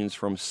Sound Opinions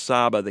from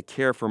Saba, the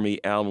Care For Me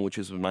album, which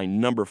is my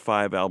number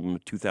 5 album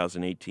of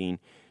 2018.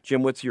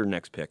 Jim, what's your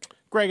next pick?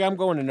 Greg, I'm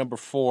going to number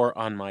 4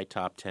 on my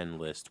top 10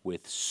 list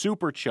with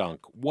Superchunk,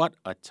 What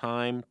a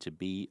Time to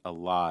Be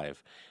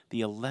Alive,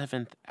 the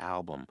 11th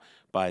album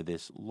by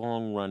this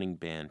long-running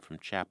band from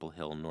Chapel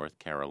Hill, North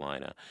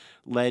Carolina,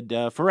 led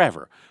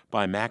forever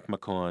by Mac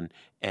McCaughan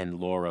and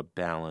Laura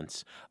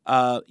Balance.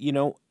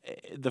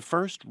 The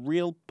first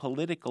real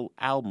political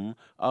album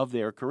of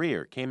their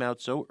career came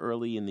out so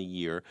early in the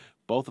year.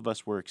 Both of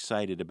us were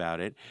excited about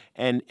it,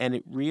 and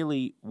it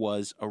really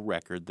was a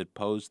record that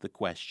posed the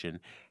question,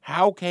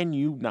 how can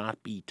you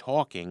not be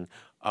talking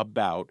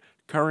about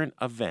current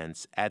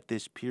events at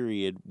this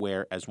period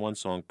where, as one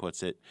song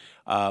puts it,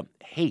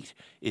 hate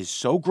is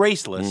so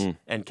graceless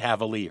and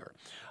cavalier.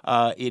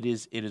 It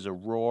is a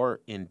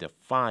roar in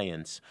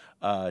defiance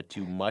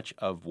to much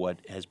of what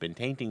has been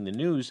tainting the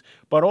news,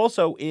 but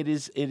also it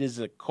is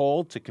a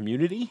call to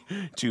community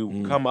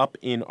to come up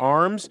in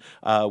arms.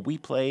 We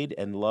played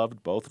and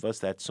loved, both of us,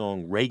 that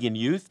song Reagan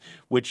Youth,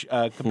 which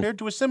compared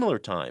to a similar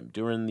time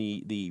during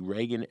the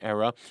Reagan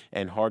era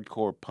and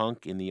hardcore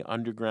punk in the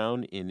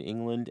underground in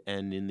England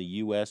and in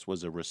the U.S.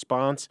 was a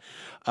response.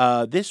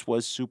 This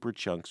was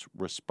Superchunk's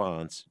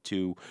response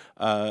to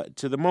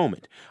the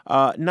moment.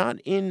 Not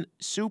in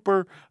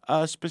super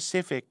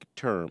specific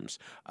terms,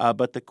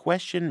 but the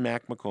question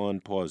Mac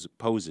McCaughan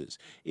poses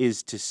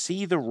is to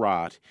see the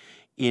rot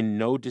in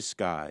no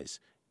disguise.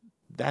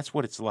 That's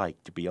what it's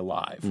like to be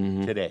alive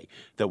today,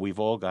 that we've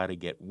all got to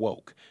get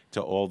woke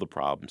to all the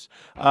problems.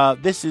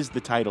 This is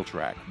the title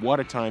track, What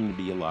a Time to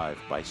Be Alive,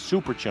 by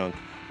Superchunk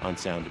on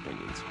Sound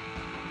Opinions.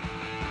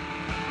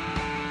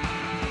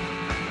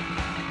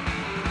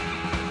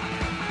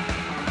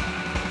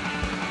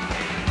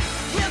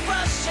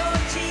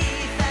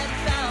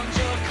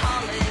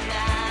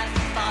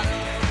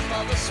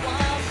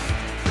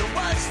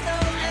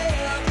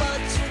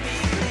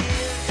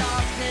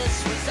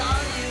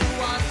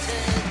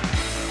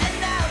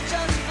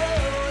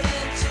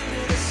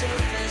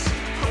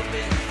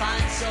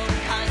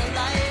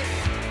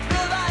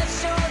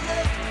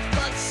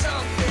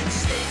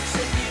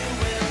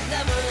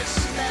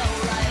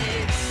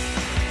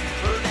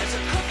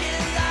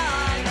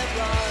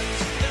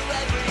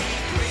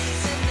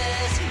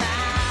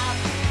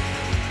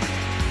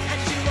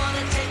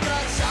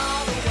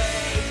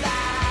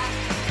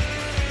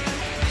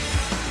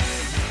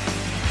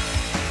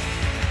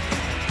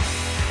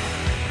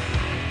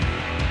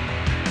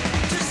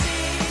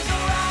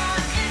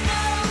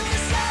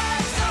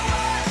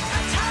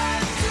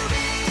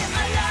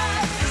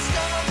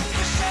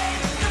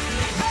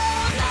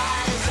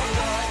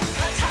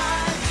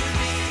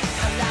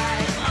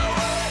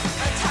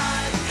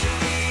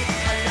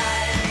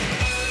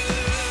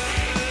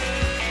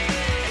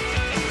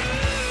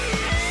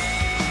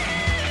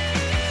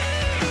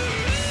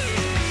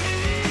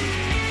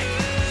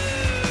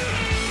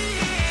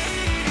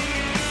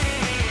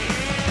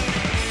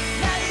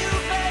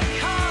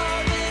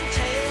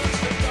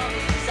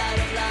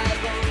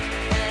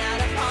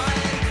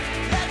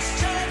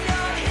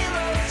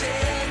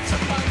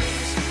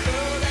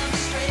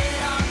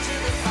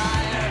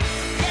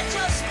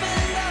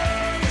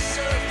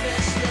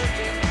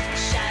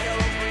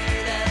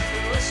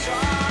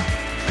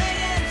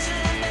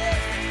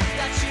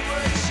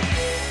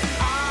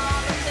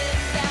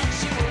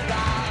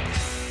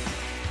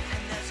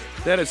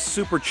 That is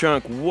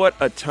Superchunk, What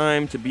a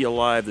Time to Be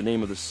Alive, the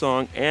name of the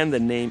song and the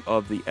name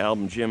of the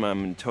album. Jim,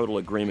 I'm in total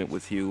agreement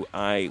with you.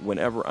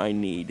 Whenever I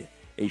need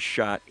a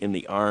shot in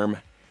the arm,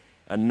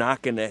 a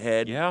knock in the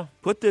head,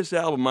 put this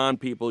album on,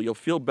 people. You'll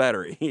feel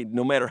better,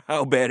 no matter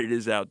how bad it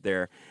is out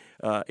there.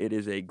 It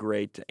is a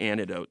great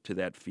antidote to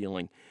that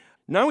feeling.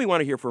 Now we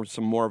want to hear from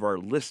some more of our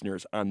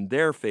listeners on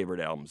their favorite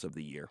albums of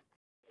the year.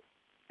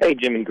 Hey,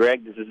 Jim and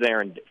Greg. This is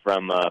Aaron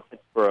from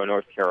Pittsboro,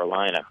 North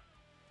Carolina.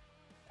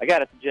 I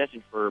got a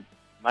suggestion for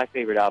my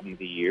favorite album of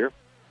the year,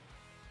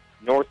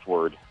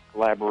 Northward,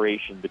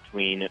 collaboration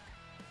between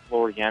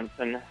Floor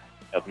Jansen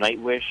of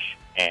Nightwish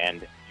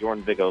and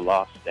Jorn-Viggo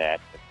Lofstad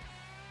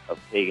of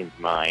Pagan's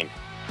Mind.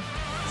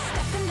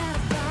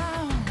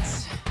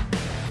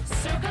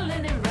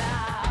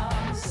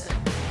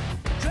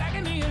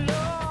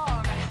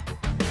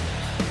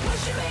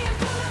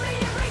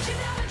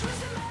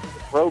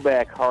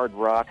 Throwback hard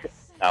rock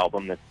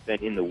album that's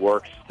been in the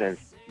works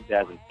since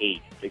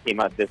 2008. It came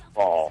out this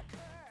fall.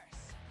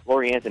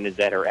 Lori Anson is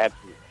at her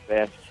absolute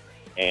best,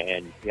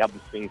 and the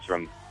album swings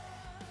from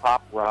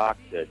pop rock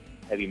to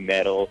heavy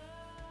metal,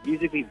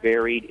 musically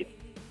varied.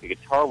 The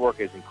guitar work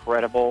is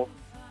incredible,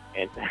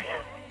 and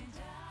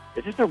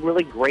it's just a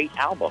really great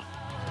album.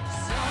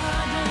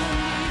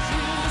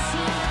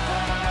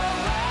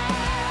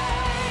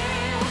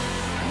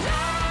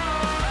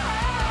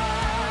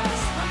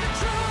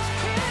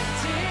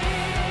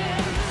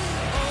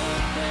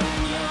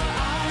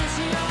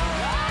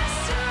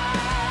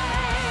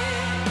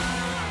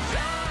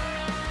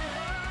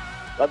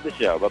 Love the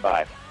show.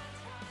 Bye-bye.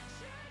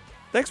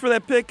 Thanks for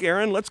that pick,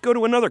 Aaron. Let's go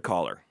to another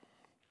caller.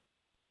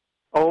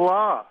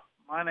 Hola.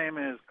 My name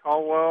is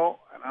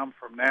Caldwell, and I'm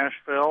from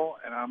Nashville,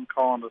 and I'm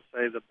calling to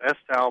say the best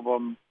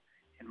album,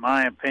 in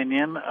my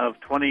opinion, of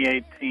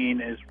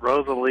 2018 is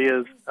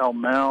Rosalia's El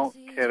Mel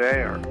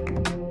Querer.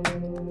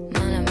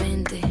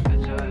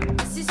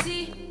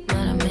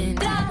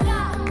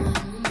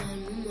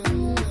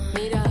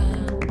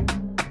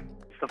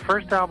 It's the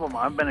first album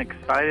I've been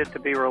excited to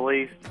be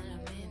released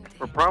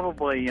for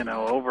probably,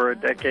 over a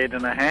decade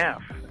and a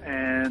half.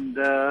 And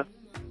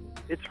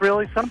it's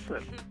really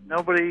something.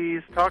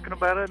 Nobody's talking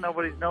about it.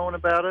 Nobody's knowing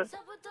about it.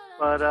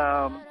 But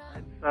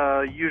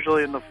it's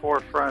usually in the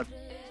forefront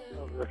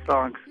of the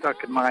songs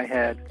stuck in my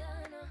head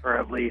for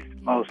at least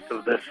most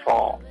of this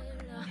fall.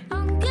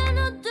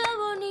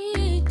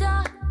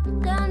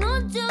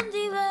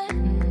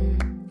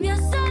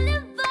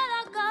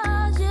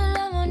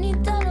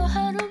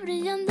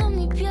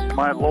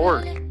 My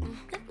Lord.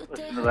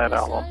 Listen to that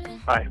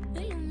album. Bye.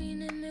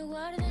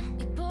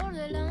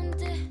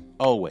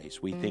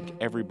 Always, we think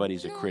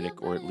everybody's a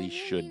critic, or at least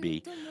should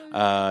be.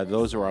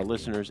 Those are our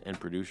listeners and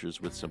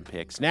producers with some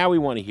picks. Now we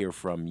want to hear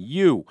from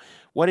you.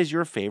 What is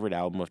your favorite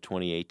album of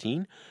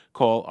 2018?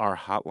 Call our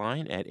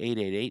hotline at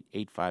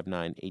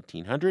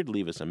 888-859-1800.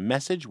 Leave us a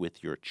message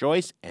with your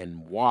choice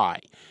and why.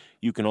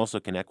 You can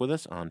also connect with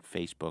us on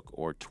Facebook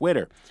or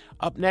Twitter.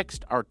 Up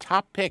next, our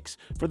top picks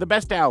for the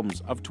best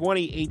albums of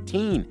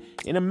 2018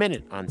 in a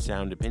minute on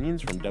Sound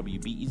Opinions from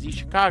WBEZ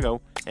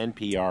Chicago and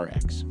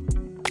PRX.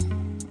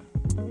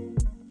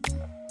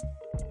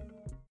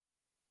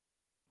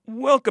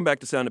 Welcome back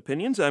to Sound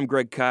Opinions. I'm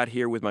Greg Cott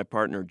here with my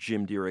partner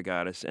Jim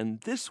DeRogatis, and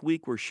this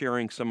week we're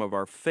sharing some of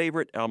our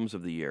favorite albums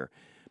of the year.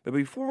 But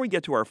before we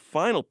get to our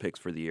final picks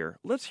for the year,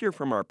 let's hear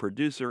from our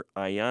producer,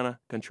 Ayana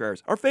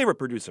Contreras, our favorite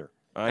producer.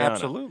 Ayana.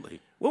 Absolutely.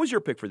 What was your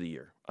pick for the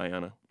year,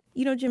 Ayana?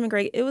 Jim and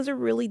Greg, it was a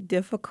really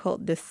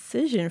difficult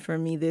decision for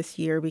me this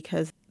year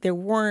because there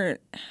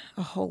weren't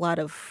a whole lot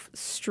of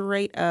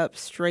straight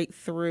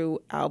through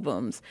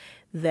albums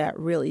that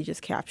really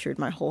just captured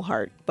my whole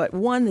heart. But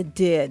one that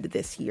did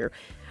this year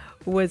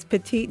was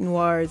Petite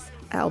Noir's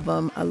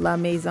album, La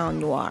Maison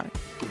Noire.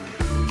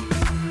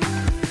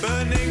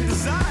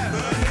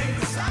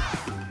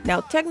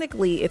 Now,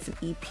 technically, it's an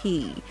EP.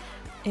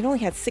 It only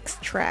had 6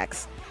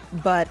 tracks,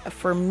 but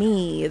for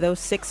me,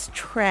 those 6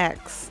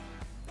 tracks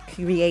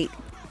create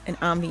an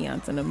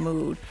ambiance and a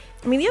mood.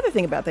 I mean, the other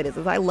thing about that is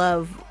I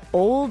love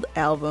old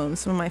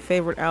albums. Some of my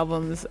favorite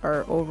albums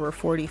are over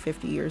 40,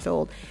 50 years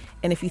old.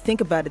 And if you think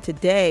about it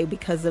today,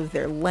 because of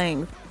their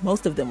length,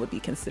 most of them would be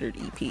considered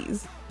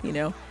EPs,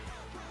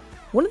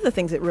 One of the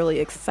things that really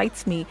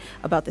excites me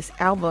about this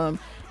album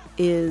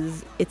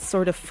is it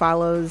sort of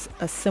follows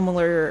a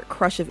similar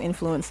crush of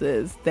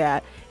influences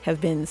that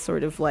have been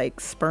sort of like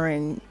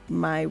spurring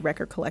my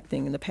record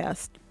collecting in the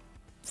past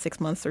 6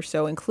 months or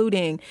so,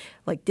 including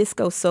like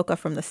disco soca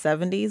from the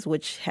 70s,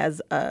 which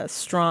has a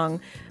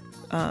strong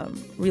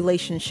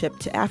relationship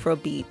to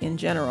Afrobeat in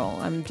general.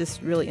 I'm just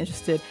really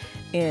interested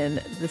in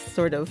this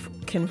sort of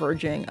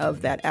converging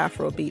of that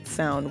Afrobeat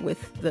sound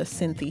with the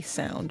synthy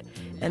sound.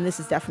 And this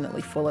is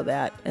definitely full of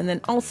that. And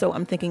then also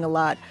I'm thinking a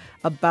lot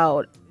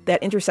about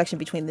that intersection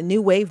between the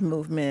new wave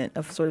movement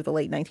of sort of the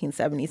late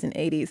 1970s and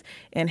 80s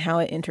and how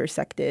it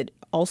intersected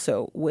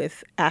also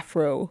with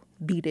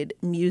Afro-beated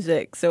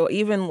music. So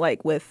even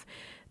like with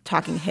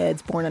Talking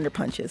Heads, Born Under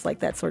Punches, like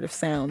that sort of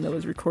sound that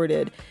was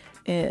recorded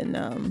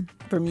in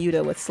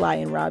Bermuda with Sly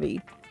and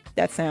Robbie.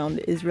 That sound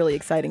is really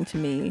exciting to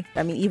me.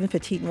 I mean, even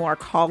Petite Noir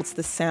calls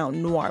the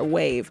sound noir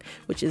wave,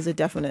 which is a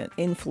definite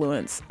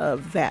influence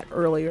of that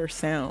earlier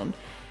sound.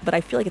 But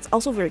I feel like it's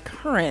also very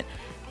current.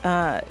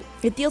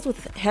 It deals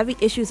with heavy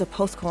issues of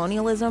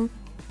post-colonialism,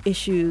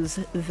 issues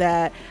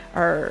that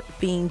are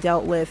being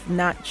dealt with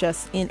not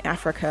just in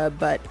Africa,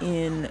 but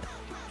in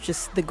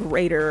just the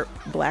greater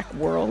Black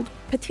world.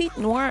 Petite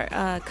Noir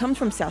comes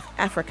from South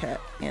Africa,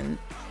 and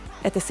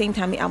at the same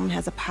time, the album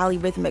has a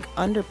polyrhythmic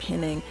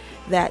underpinning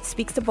that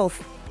speaks to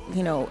both,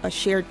 a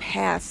shared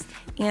past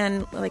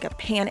and like a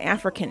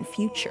Pan-African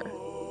future.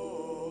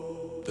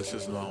 This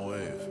is long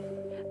wave.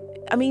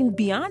 I mean,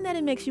 beyond that,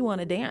 it makes you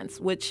want to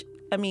dance, which,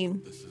 I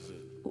mean,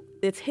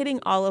 it's hitting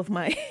all of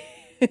my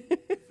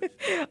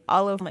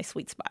all of my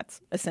sweet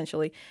spots,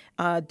 essentially.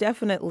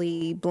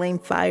 Definitely Blame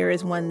Fire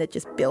is one that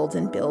just builds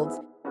and builds.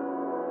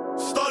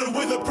 Started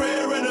with a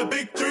prayer and a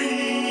big dream.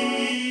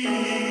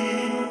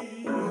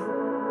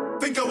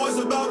 Think I was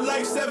about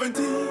like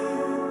 17.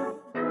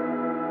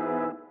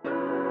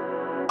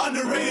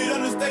 Underrated,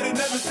 understated,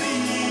 never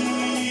seen.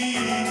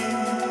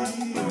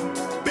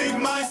 Big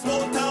mind,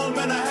 small town,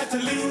 man, I had to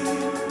leave.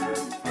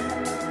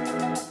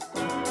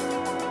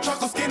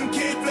 Chocolate skin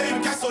kid,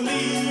 flame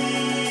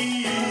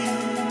gasoline.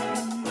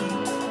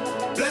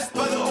 Blessed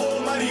by the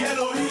almighty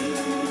Elohim.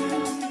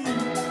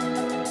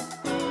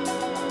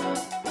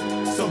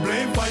 So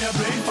blame fire,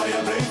 blame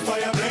fire, blame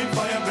fire, blame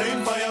fire,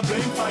 blame fire,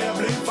 blame fire,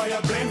 blame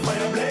fire, blame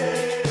fire, blame.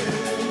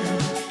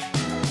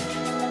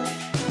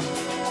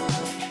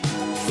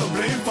 So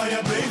blame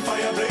fire, blame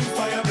fire, blame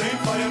fire, blame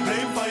fire,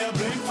 blame fire,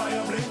 blame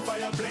fire, blame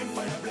fire, blame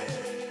fire, blame.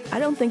 I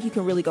don't think you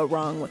can really go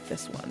wrong with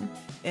this one.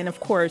 And of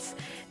course,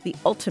 the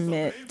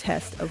ultimate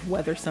test of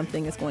whether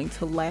something is going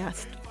to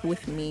last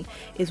with me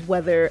is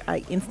whether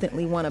I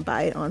instantly want to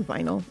buy it on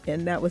vinyl.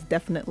 And that was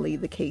definitely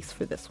the case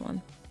for this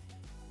one.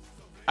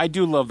 I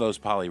do love those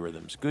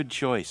polyrhythms. Good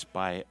choice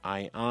by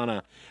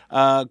Ayana.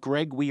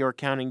 Greg, we are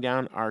counting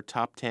down our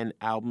top 10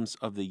 albums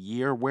of the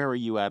year. Where are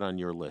you at on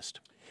your list?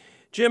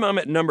 Jim, I'm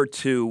at number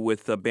 2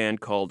 with a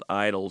band called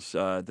Idols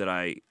that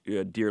I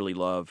dearly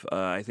love.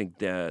 I think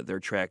their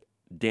track,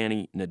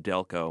 Danny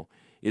Nedelko,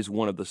 is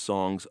one of the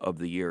songs of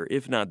the year,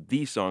 if not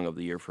the song of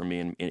the year for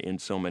me in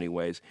so many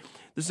ways.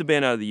 This is a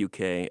band out of the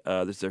UK.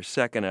 This is their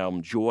second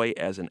album, Joy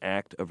as an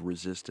Act of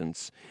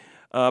Resistance.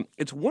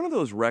 It's one of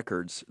those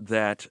records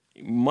that,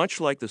 much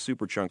like the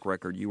Superchunk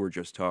record you were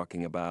just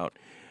talking about,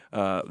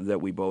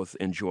 that we both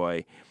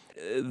enjoy,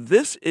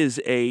 this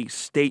is a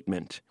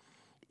statement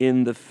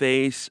in the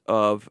face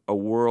of a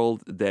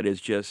world that is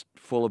just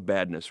full of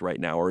badness right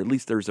now, or at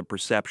least there's a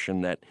perception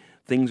that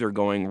things are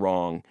going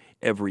wrong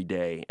every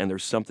day and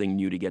there's something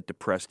new to get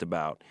depressed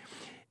about.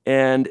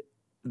 And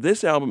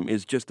this album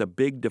is just a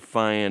big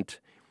defiant,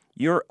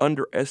 you're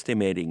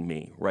underestimating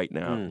me right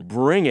now.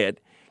 Bring it,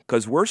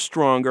 because we're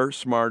stronger,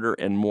 smarter,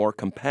 and more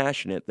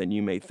compassionate than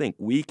you may think.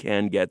 We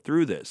can get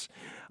through this.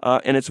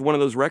 And it's one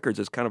of those records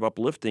that's kind of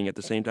uplifting at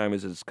the same time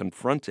as it's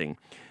confronting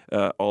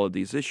all of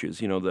these issues.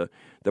 You know, the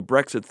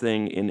Brexit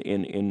thing in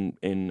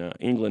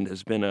England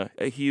has been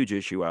a huge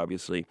issue,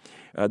 obviously.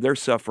 They're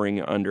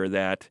suffering under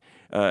that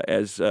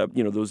as,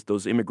 you know,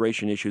 those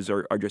immigration issues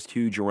are just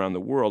huge around the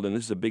world. And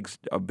this is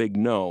a big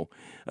no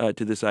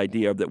to this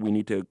idea that we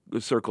need to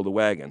circle the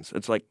wagons.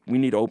 It's like we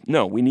need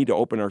to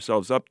open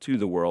ourselves up to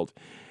the world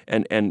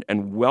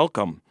and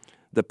welcome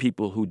the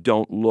people who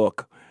don't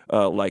look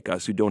like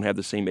us, who don't have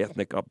the same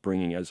ethnic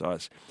upbringing as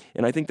us.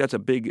 And I think that's the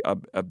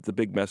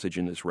big message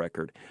in this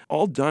record.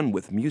 All done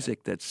with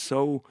music that's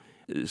so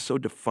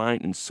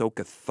defiant and so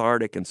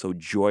cathartic and so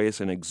joyous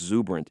and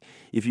exuberant.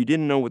 If you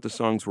didn't know what the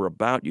songs were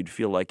about, you'd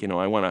feel like, you know,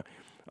 I'm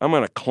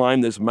gonna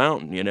climb this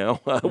mountain, you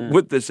know,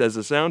 with this as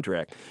a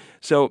soundtrack.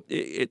 So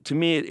to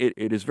me,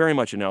 it is very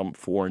much an album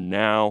for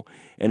now,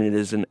 and it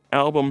is an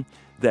album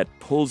that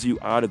pulls you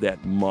out of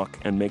that muck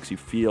and makes you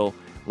feel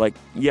like,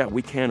 yeah,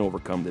 we can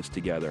overcome this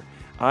together.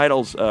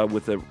 Idols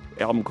with an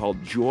album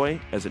called Joy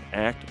as an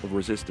Act of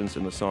Resistance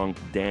and the song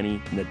Danny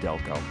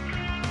Nedelko.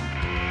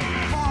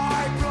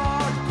 My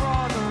blood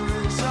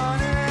brother is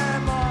an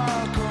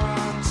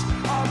immigrant,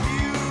 a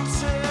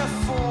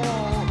beautiful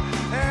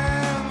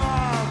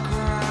immigrant.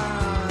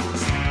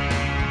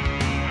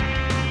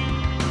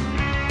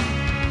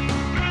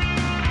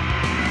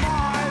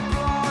 My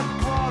blood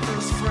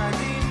brother's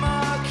Freddie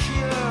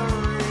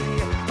Mercury,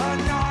 a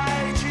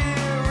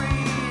Nigerian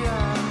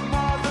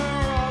mother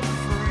of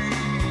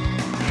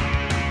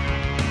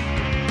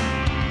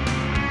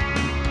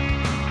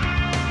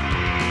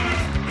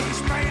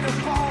He's made of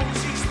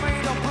bones, he's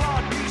made of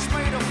blood, he's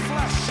made of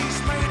flesh, he's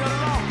made of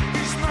love,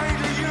 he's made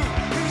of you,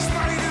 he's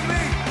made of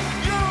me.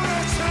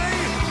 Unity!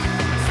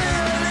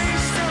 Fear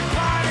leads to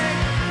panic,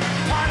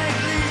 panic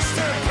leads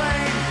to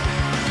pain,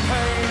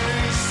 pain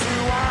leads to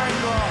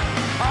anger,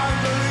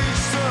 anger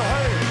leads to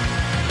hate.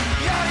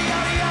 Yada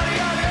yada yada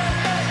yada,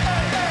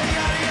 yada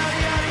yada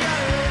yada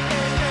yada,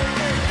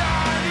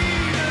 Danny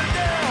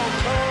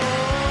Nedelko.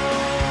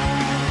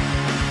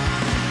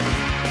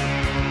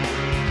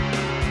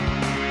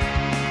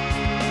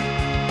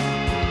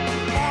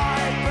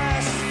 My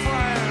best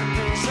friend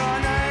is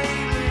an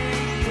alien.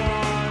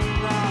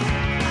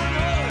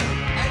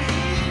 And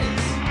he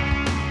is.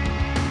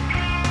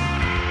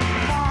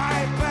 My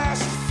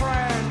best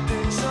friend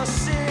is a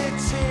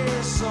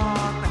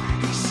citizen.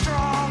 He's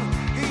strong,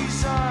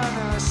 he's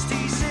earnest,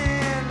 he's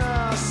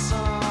innocent.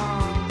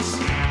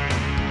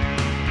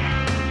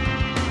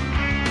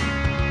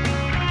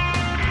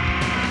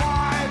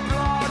 My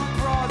blood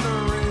brother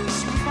is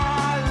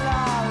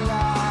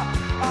Malala,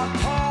 a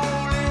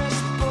Polish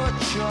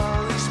butcher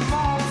is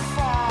Mo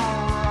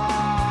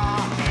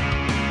Farah.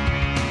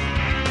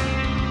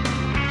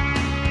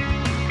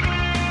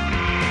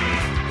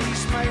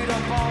 He's made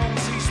of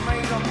bones, he's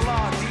made of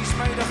blood, he's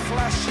made of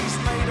flesh, he's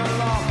made of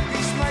love,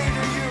 he's made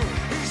of you,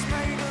 he's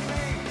made of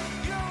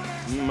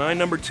me. My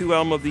number 2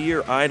 album of the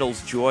year,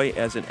 Idols, Joy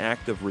as an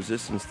Act of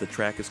Resistance. The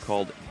track is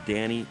called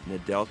Danny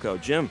Nedelko.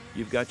 Jim,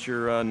 you've got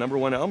your number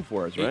 1 album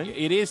for us, right?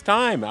 It is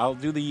time. I'll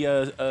do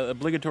the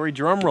obligatory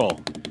drum roll.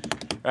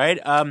 Right?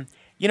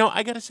 You know,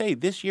 I got to say,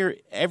 this year,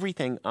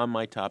 everything on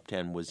my top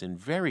 10 was in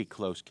very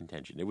close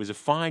contention. It was a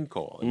fine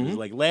call. It was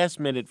like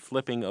last-minute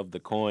flipping of the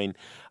coin.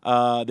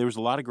 There was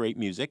a lot of great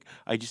music.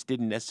 I just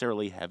didn't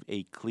necessarily have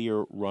a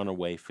clear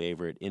runaway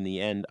favorite. In the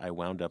end, I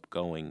wound up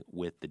going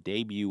with the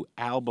debut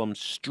album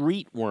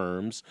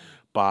Streetworms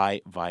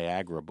by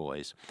Viagra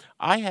Boys.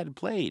 I had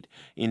played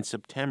in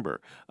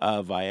September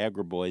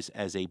Viagra Boys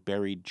as a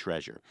buried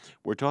treasure.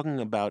 We're talking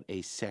about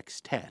a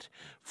sextet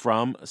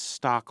from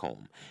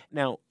Stockholm.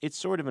 Now, it's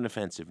sort of an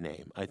offensive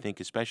name, I think,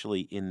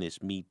 especially in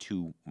this Me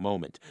Too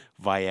moment,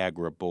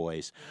 Viagra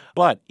Boys.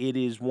 But it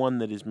is one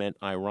that is meant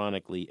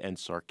ironically and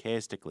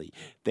sarcastically.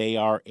 They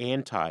are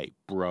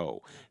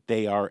anti-bro.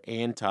 They are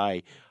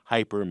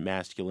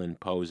anti-hyper-masculine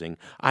posing.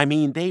 I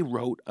mean, they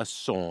wrote a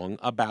song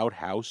about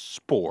how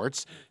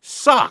sports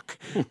suck.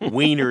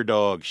 Wiener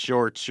dog,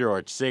 short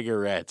shorts,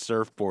 cigarette,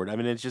 surfboard. I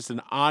mean, it's just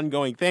an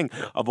ongoing thing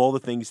of all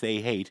the things they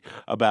hate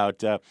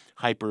about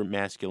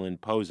hyper-masculine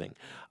posing.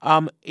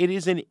 It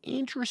is an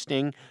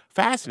interesting,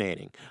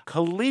 fascinating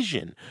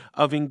collision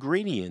of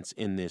ingredients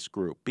in this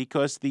group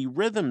because the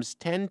rhythms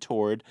tend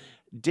toward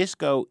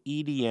disco,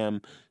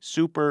 EDM,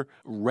 super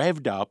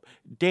revved up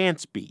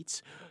dance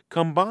beats,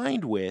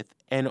 combined with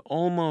an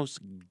almost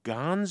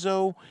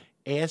gonzo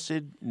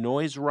acid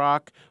noise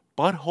rock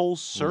butthole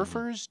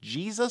surfers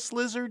Jesus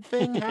lizard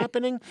thing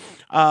happening.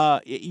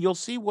 You'll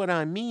see what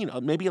I mean.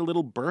 Maybe a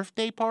little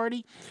birthday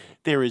party.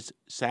 There is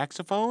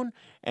saxophone,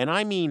 and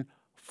I mean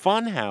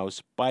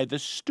Funhouse by the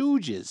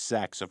Stooges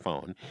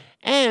saxophone.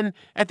 And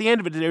at the end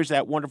of it, there's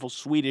that wonderful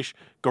Swedish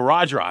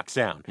garage rock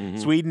sound.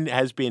 Sweden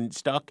has been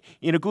stuck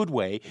in a good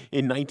way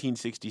in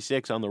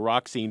 1966 on the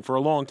rock scene for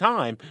a long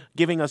time,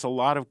 giving us a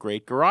lot of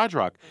great garage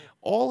rock.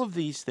 All of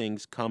these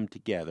things come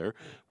together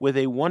with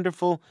a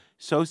wonderful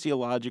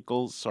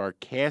sociological,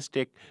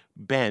 sarcastic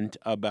bent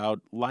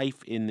about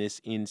life in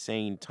this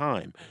insane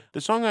time.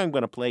 The song I'm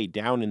going to play,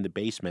 Down in the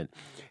Basement,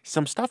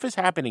 some stuff is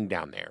happening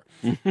down there.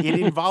 It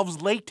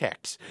involves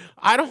latex.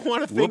 I don't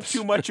want to think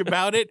too much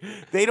about it.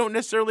 They don't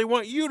necessarily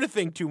want you to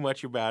think too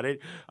much about it.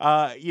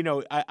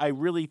 I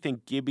really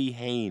think Gibby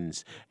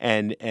Haynes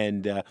and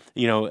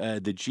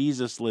the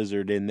Jesus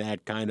lizard and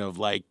that kind of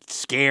like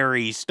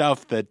scary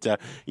stuff that,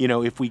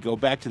 if we go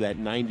back to that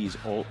 90s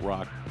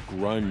alt-rock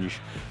grunge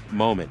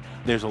moment,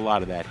 there's a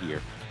lot of that here.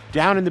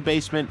 Down in the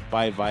Basement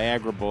by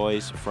Viagra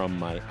Boys from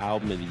my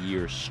album of the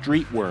year,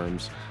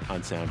 Streetworms,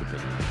 on Sound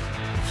Opinions.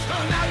 So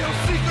now your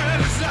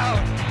secret is out.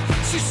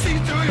 She's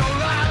seen through your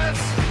lies.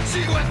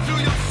 She went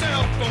through your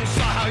cell phone,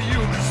 saw how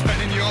you've been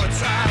spending your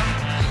time.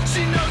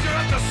 She knows you're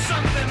up to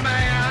something,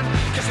 man,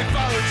 cause she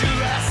followed you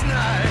last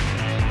night.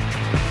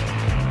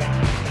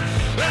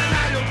 And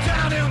now you're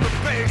down in the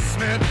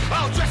basement,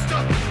 all dressed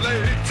up in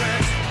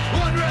latex.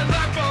 One red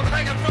light bulb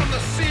hanging from the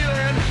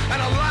ceiling,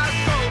 and a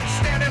lifeboat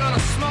standing on a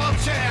small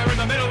chair in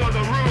the middle of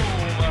the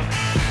room.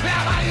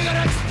 Now how you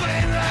gonna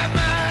explain that,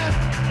 man?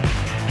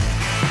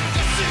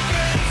 The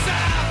secret's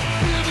out,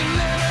 you've been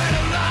living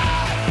a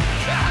lie.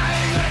 How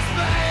you gonna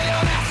explain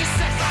your nasty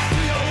sex life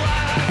to your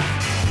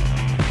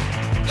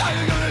wife? How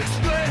you gonna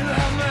explain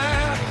that,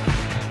 man?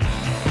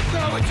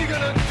 Now what you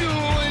gonna do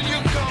when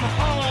you come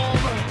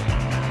home?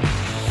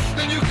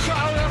 Then you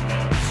crawl up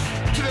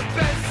to the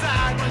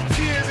bedside with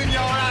tears in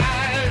your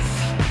eyes.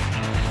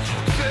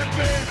 Say,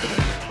 baby,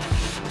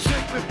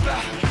 take me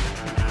back.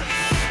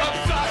 I'm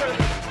sorry,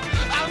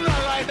 I'm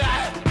not like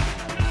that.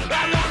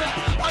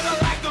 I'm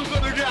not like those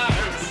other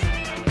guys.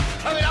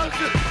 I mean, I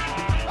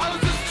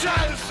was just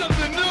trying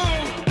something new.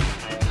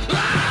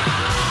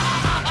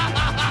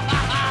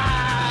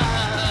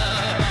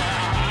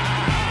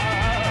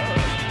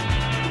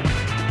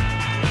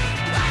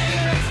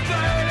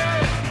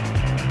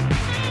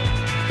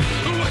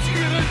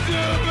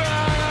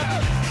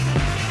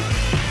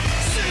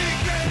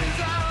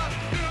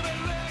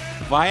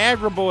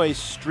 Viagra Boys,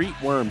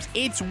 Streetworms.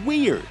 It's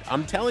weird.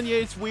 I'm telling you,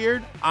 it's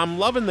weird. I'm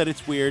loving that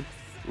it's weird.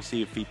 We'll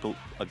see if people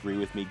agree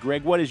with me.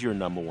 Greg, what is your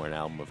number one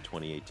album of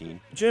 2018?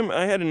 Jim,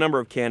 I had a number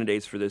of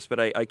candidates for this, but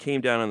I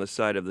came down on the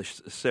side of the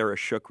Sarah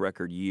Shook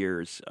record,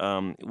 Years,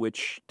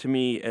 which to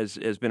me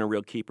has been a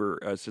real keeper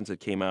since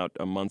it came out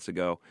months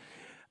ago.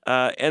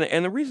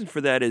 And the reason for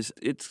that is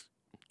it's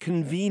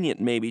convenient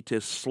maybe to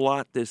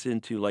slot this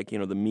into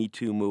the Me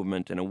Too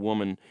movement and a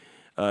woman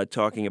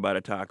talking about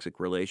a toxic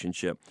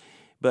relationship.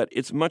 But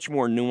it's much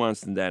more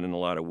nuanced than that in a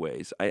lot of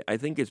ways. I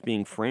think it's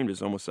being framed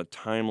as almost a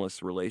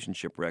timeless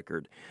relationship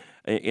record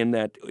in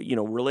that,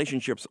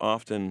 relationships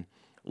often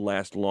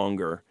last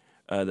longer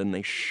than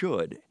they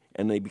should,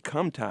 and they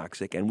become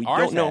toxic, and we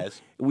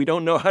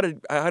don't know how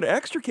to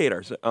extricate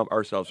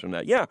ourselves from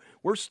that. Yeah,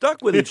 we're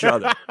stuck with each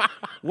other.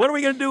 What are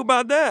we going to do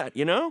about that,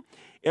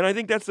 And I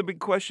think that's the big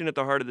question at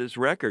the heart of this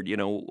record.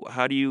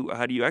 How do you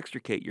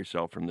extricate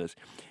yourself from this?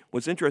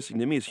 What's interesting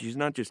to me is she's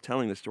not just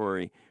telling the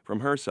story from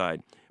her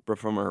side, but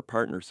from her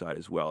partner's side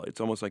as well. It's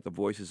almost like the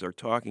voices are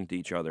talking to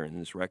each other in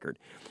this record.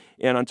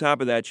 And on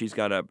top of that, she's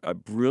got a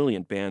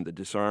brilliant band, the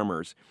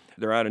Disarmers.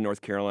 They're out of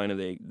North Carolina.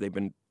 They've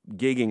been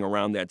gigging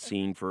around that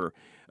scene for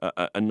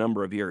a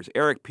number of years.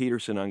 Eric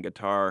Peterson on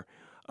guitar.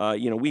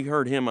 We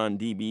heard him on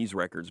DB's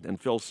records,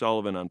 and Phil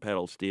Sullivan on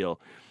pedal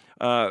steel.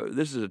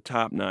 This is a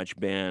top-notch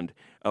band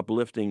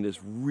uplifting this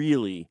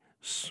really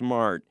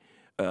smart,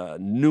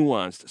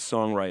 nuanced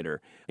songwriter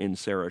in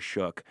Sarah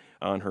Shook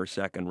on her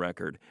second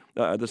record.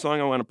 The song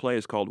I want to play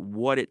is called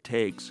What It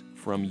Takes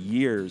from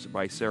Years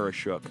by Sarah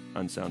Shook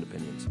on Sound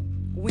Opinions.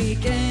 We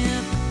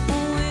can't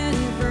win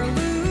for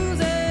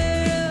losing,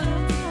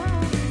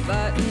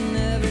 fighting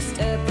every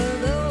step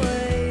of the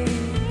way.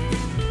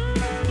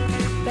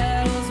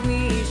 Battles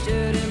we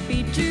shouldn't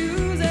be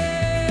choosing,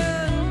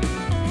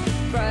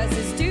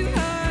 prices too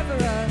high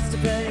for us to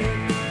pay.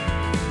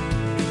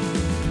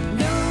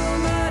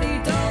 Nobody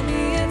told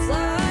me it's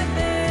like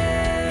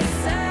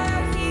this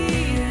out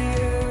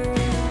here.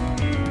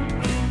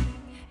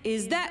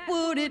 Is that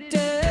what it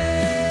takes?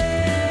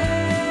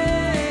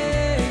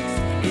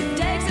 It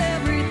takes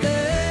everything.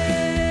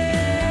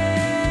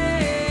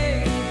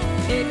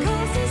 It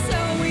costs us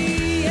all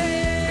we have.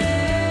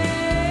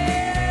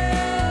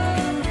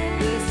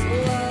 This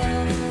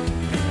love.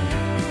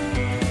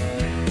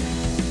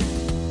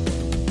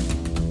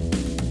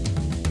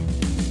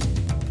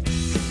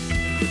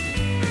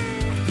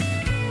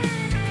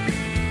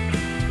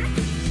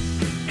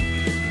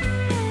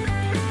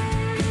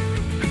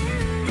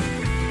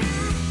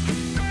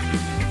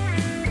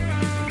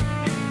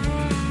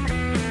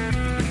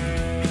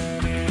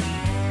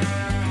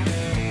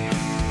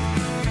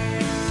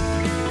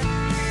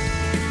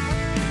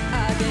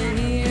 I can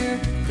hear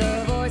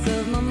the voice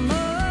of my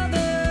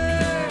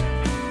mother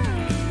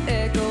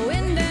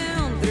echoing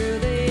down through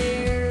the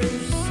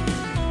years,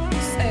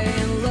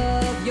 saying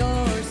love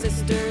your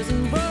sisters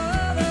and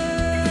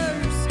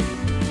brothers.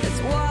 That's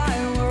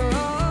why we're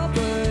all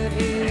put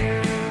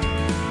here.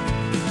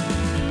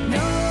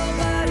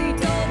 Nobody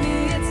told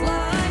me it's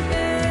like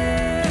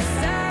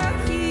this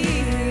out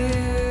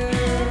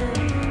here.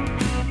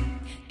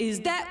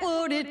 Is that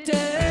what it takes?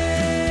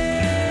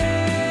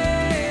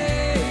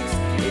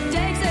 It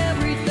takes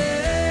everything.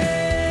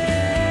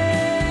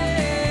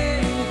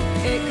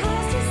 It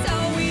costs us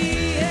all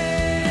we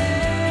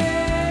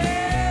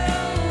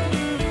have.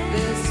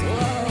 This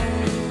love.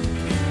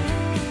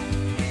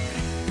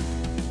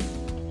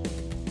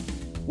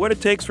 What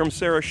It Takes from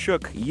Sarah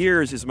Shook.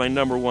 Years is my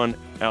 #1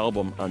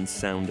 album on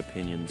Sound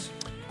Opinions.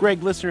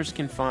 Greg, listeners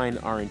can find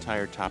our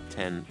entire top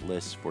 10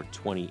 list for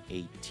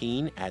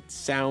 2018 at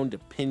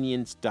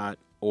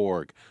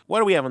soundopinions.org. What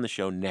do we have on the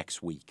show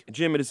next week?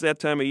 Jim, it is that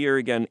time of year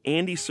again.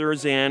 Andy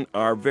Surzan,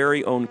 our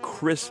very own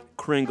Chris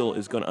Kringle,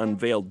 is going to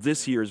unveil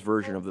this year's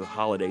version of the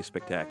Holiday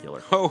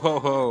Spectacular. Ho, ho,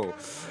 ho.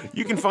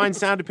 You can find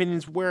Sound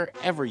Opinions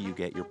wherever you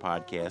get your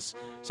podcasts.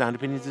 Sound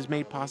Opinions is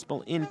made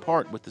possible in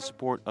part with the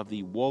support of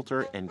the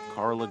Walter and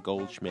Carla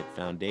Goldschmidt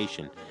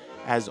Foundation.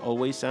 As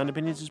always, Sound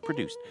Opinions is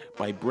produced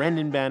by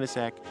Brendan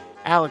Banasak,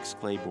 Alex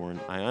Claiborne,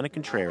 Ayana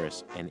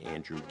Contreras, and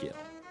Andrew Gill.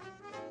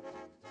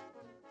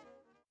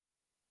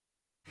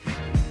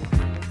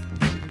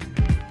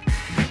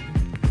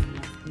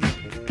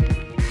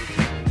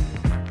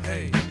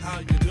 Hey, how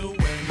you doing?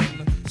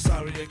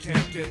 Sorry I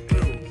can't get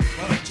through.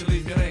 Why don't you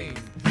leave your name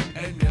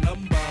and your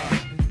number,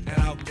 and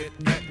I'll get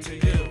back to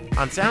you.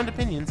 On Sound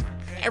Opinions,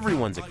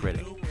 everyone's a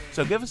critic.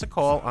 So give us a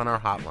call on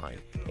our hotline,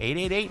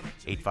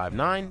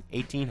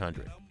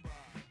 888-859-1800.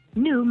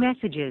 New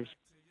messages.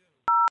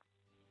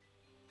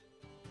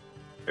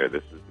 Hey,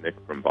 this is Nick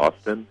from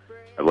Boston.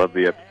 I love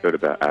the episode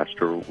about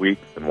Astro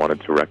Weeks and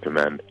wanted to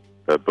recommend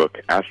the book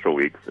Astro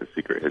Weeks, A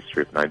Secret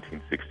History of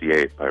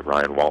 1968 by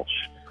Ryan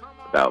Walsh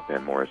about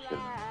Van Morrison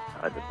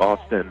in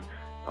Boston.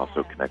 It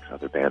also connects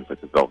other bands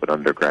like the Velvet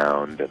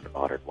Underground and the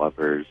Modern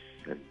Lovers.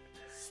 And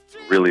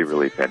really,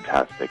 really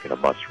fantastic and a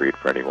must-read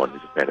for anyone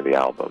who's a fan of the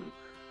album.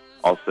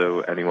 Also,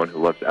 anyone who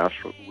loves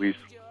Astro Weeks,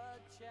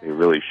 they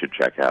really should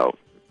check out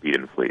Beat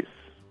and Fleece.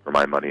 For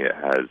my money, it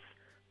has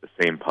the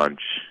same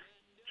punch,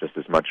 just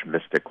as much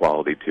mystic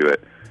quality to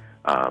it,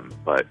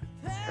 but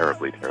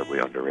terribly, terribly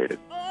underrated.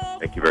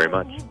 Thank you very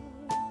much.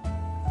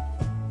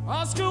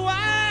 Oscar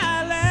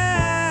Wilde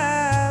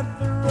at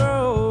the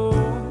road.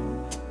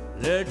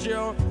 Let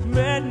your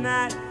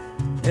midnight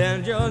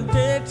and your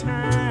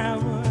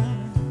daytime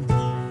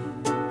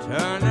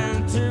turn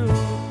into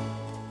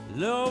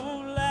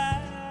low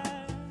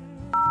light.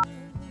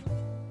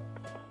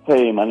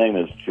 Hey, my name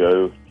is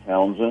Joe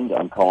Townsend.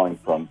 I'm calling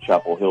from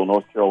Chapel Hill,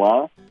 North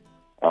Carolina.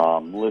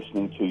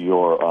 Listening to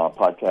your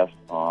podcast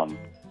on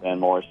Van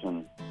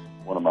Morrison,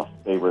 one of my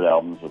favorite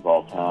albums of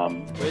all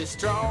time. We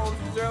strolled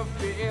through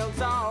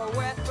fields all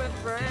wet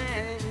with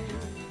rain.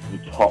 You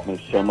taught me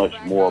so much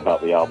more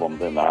about the album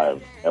than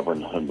I've ever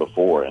known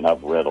before, and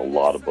I've read a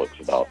lot of books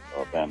about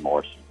Van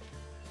Morrison.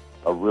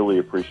 I really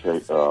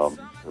appreciate the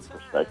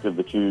perspective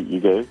that you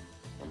gave.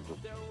 I'm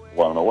just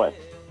blown away.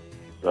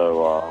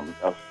 So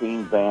I've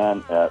seen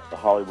Van at the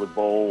Hollywood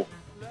Bowl.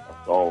 I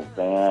saw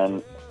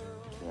Van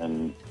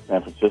in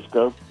San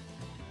Francisco.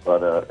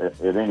 But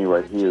at any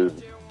rate, he is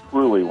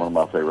truly one of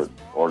my favorite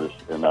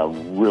artists, and I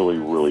really,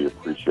 really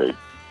appreciate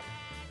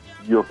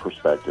your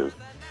perspective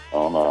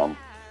on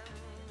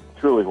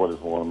truly what is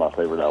one of my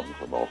favorite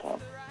albums of all time.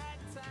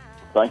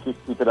 Thank you.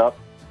 Keep it up.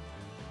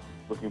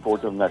 Looking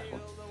forward to the next one.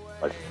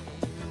 Bye.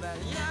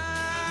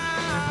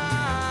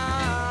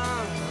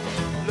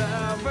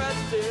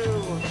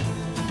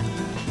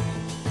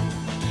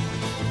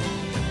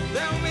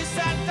 Then we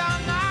sat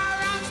down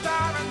our own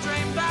star and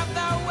dreamed of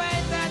the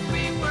way that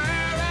we were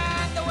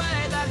and the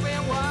way that we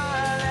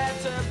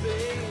wanted to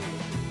be.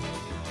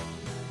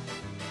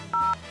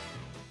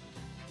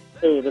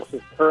 Hey, this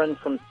is Curran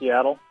from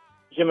Seattle.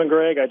 Jim and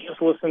Greg, I just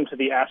listened to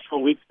the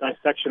Astral Weeks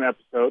dissection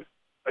episode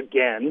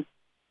again.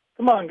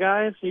 Come on,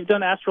 guys. You've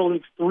done Astral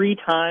Weeks 3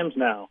 times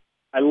now.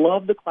 I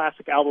love the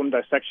classic album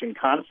dissection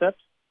concept,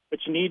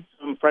 but you need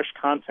some fresh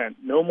content.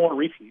 No more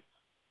repeats.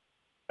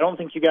 I don't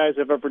think you guys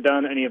have ever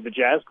done any of the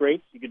jazz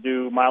greats. You could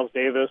do Miles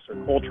Davis or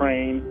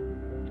Coltrane.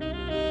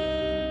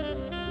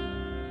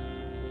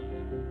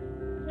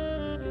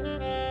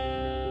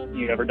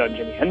 You ever done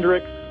Jimi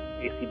Hendrix,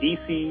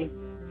 AC/DC,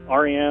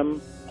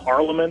 REM,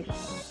 Parliament?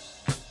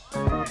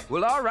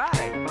 Well, all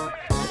right.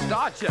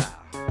 Star Child.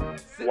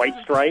 White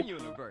Stripes,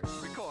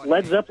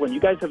 Led Zeppelin. You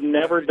guys have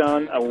never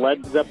done a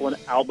Led Zeppelin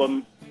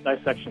album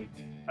dissection.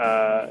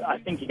 I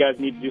think you guys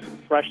need to do some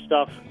fresh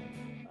stuff,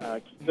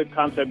 keep the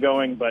concept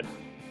going, but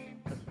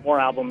more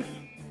albums.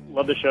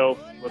 Love the show.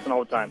 Listen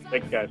all the time.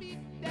 Thanks, guys.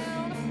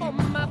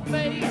 On my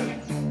face,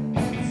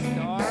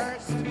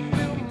 stars to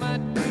fill my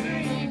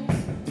dreams.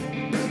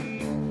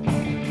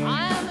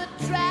 I'm a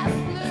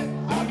traveler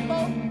of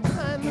both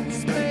time and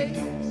space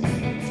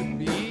to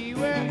be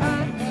where I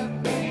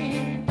have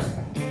been.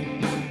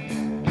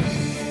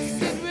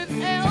 Sit with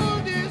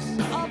elders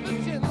of the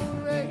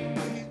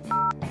generation.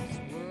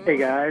 Hey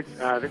guys,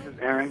 this is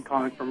Aaron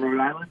calling from Rhode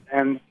Island,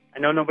 and I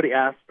know nobody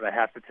asked, but I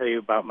have to tell you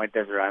about my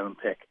desert island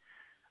pick.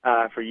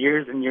 For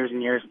years and years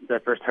and years since I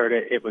first heard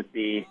it, it would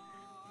be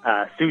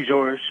Stu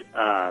Jorge,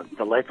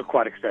 The Life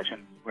Aquatic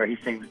Session, where he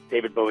sings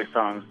David Bowie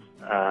songs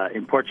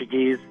in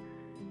Portuguese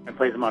and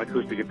plays them on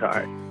acoustic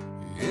guitar.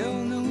 Eu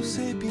não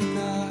sei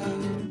pintar,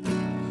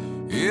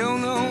 eu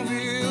não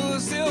vi o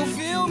seu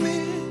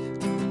filme,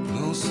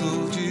 não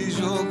sou de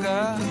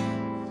jogar,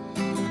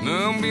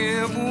 não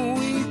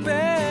bebo em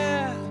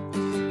pé,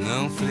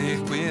 não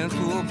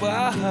frequento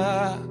bar,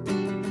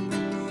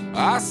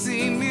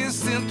 assim me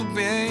sinto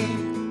bem,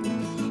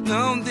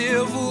 não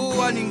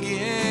devo a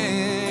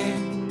ninguém,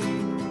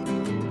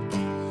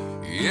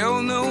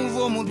 eu não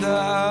vou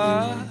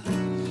mudar,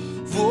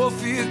 vou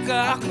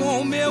ficar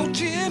com o meu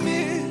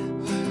time,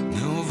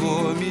 não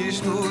vou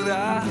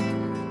misturar.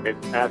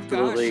 It's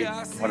absolutely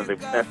one of the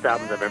best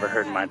albums I've ever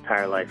heard in my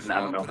entire life, and I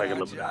don't know if I could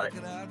live without it.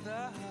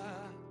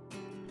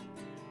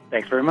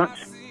 Thanks very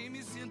much.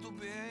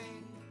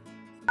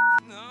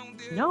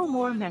 No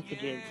more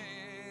messages.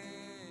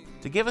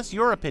 To give us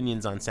your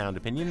opinions on Sound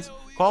Opinions,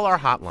 call our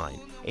hotline,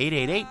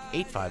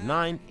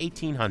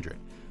 888-859-1800.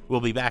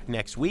 We'll be back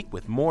next week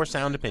with more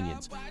Sound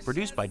Opinions,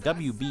 produced by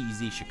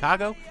WBEZ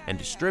Chicago and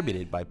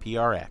distributed by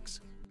PRX.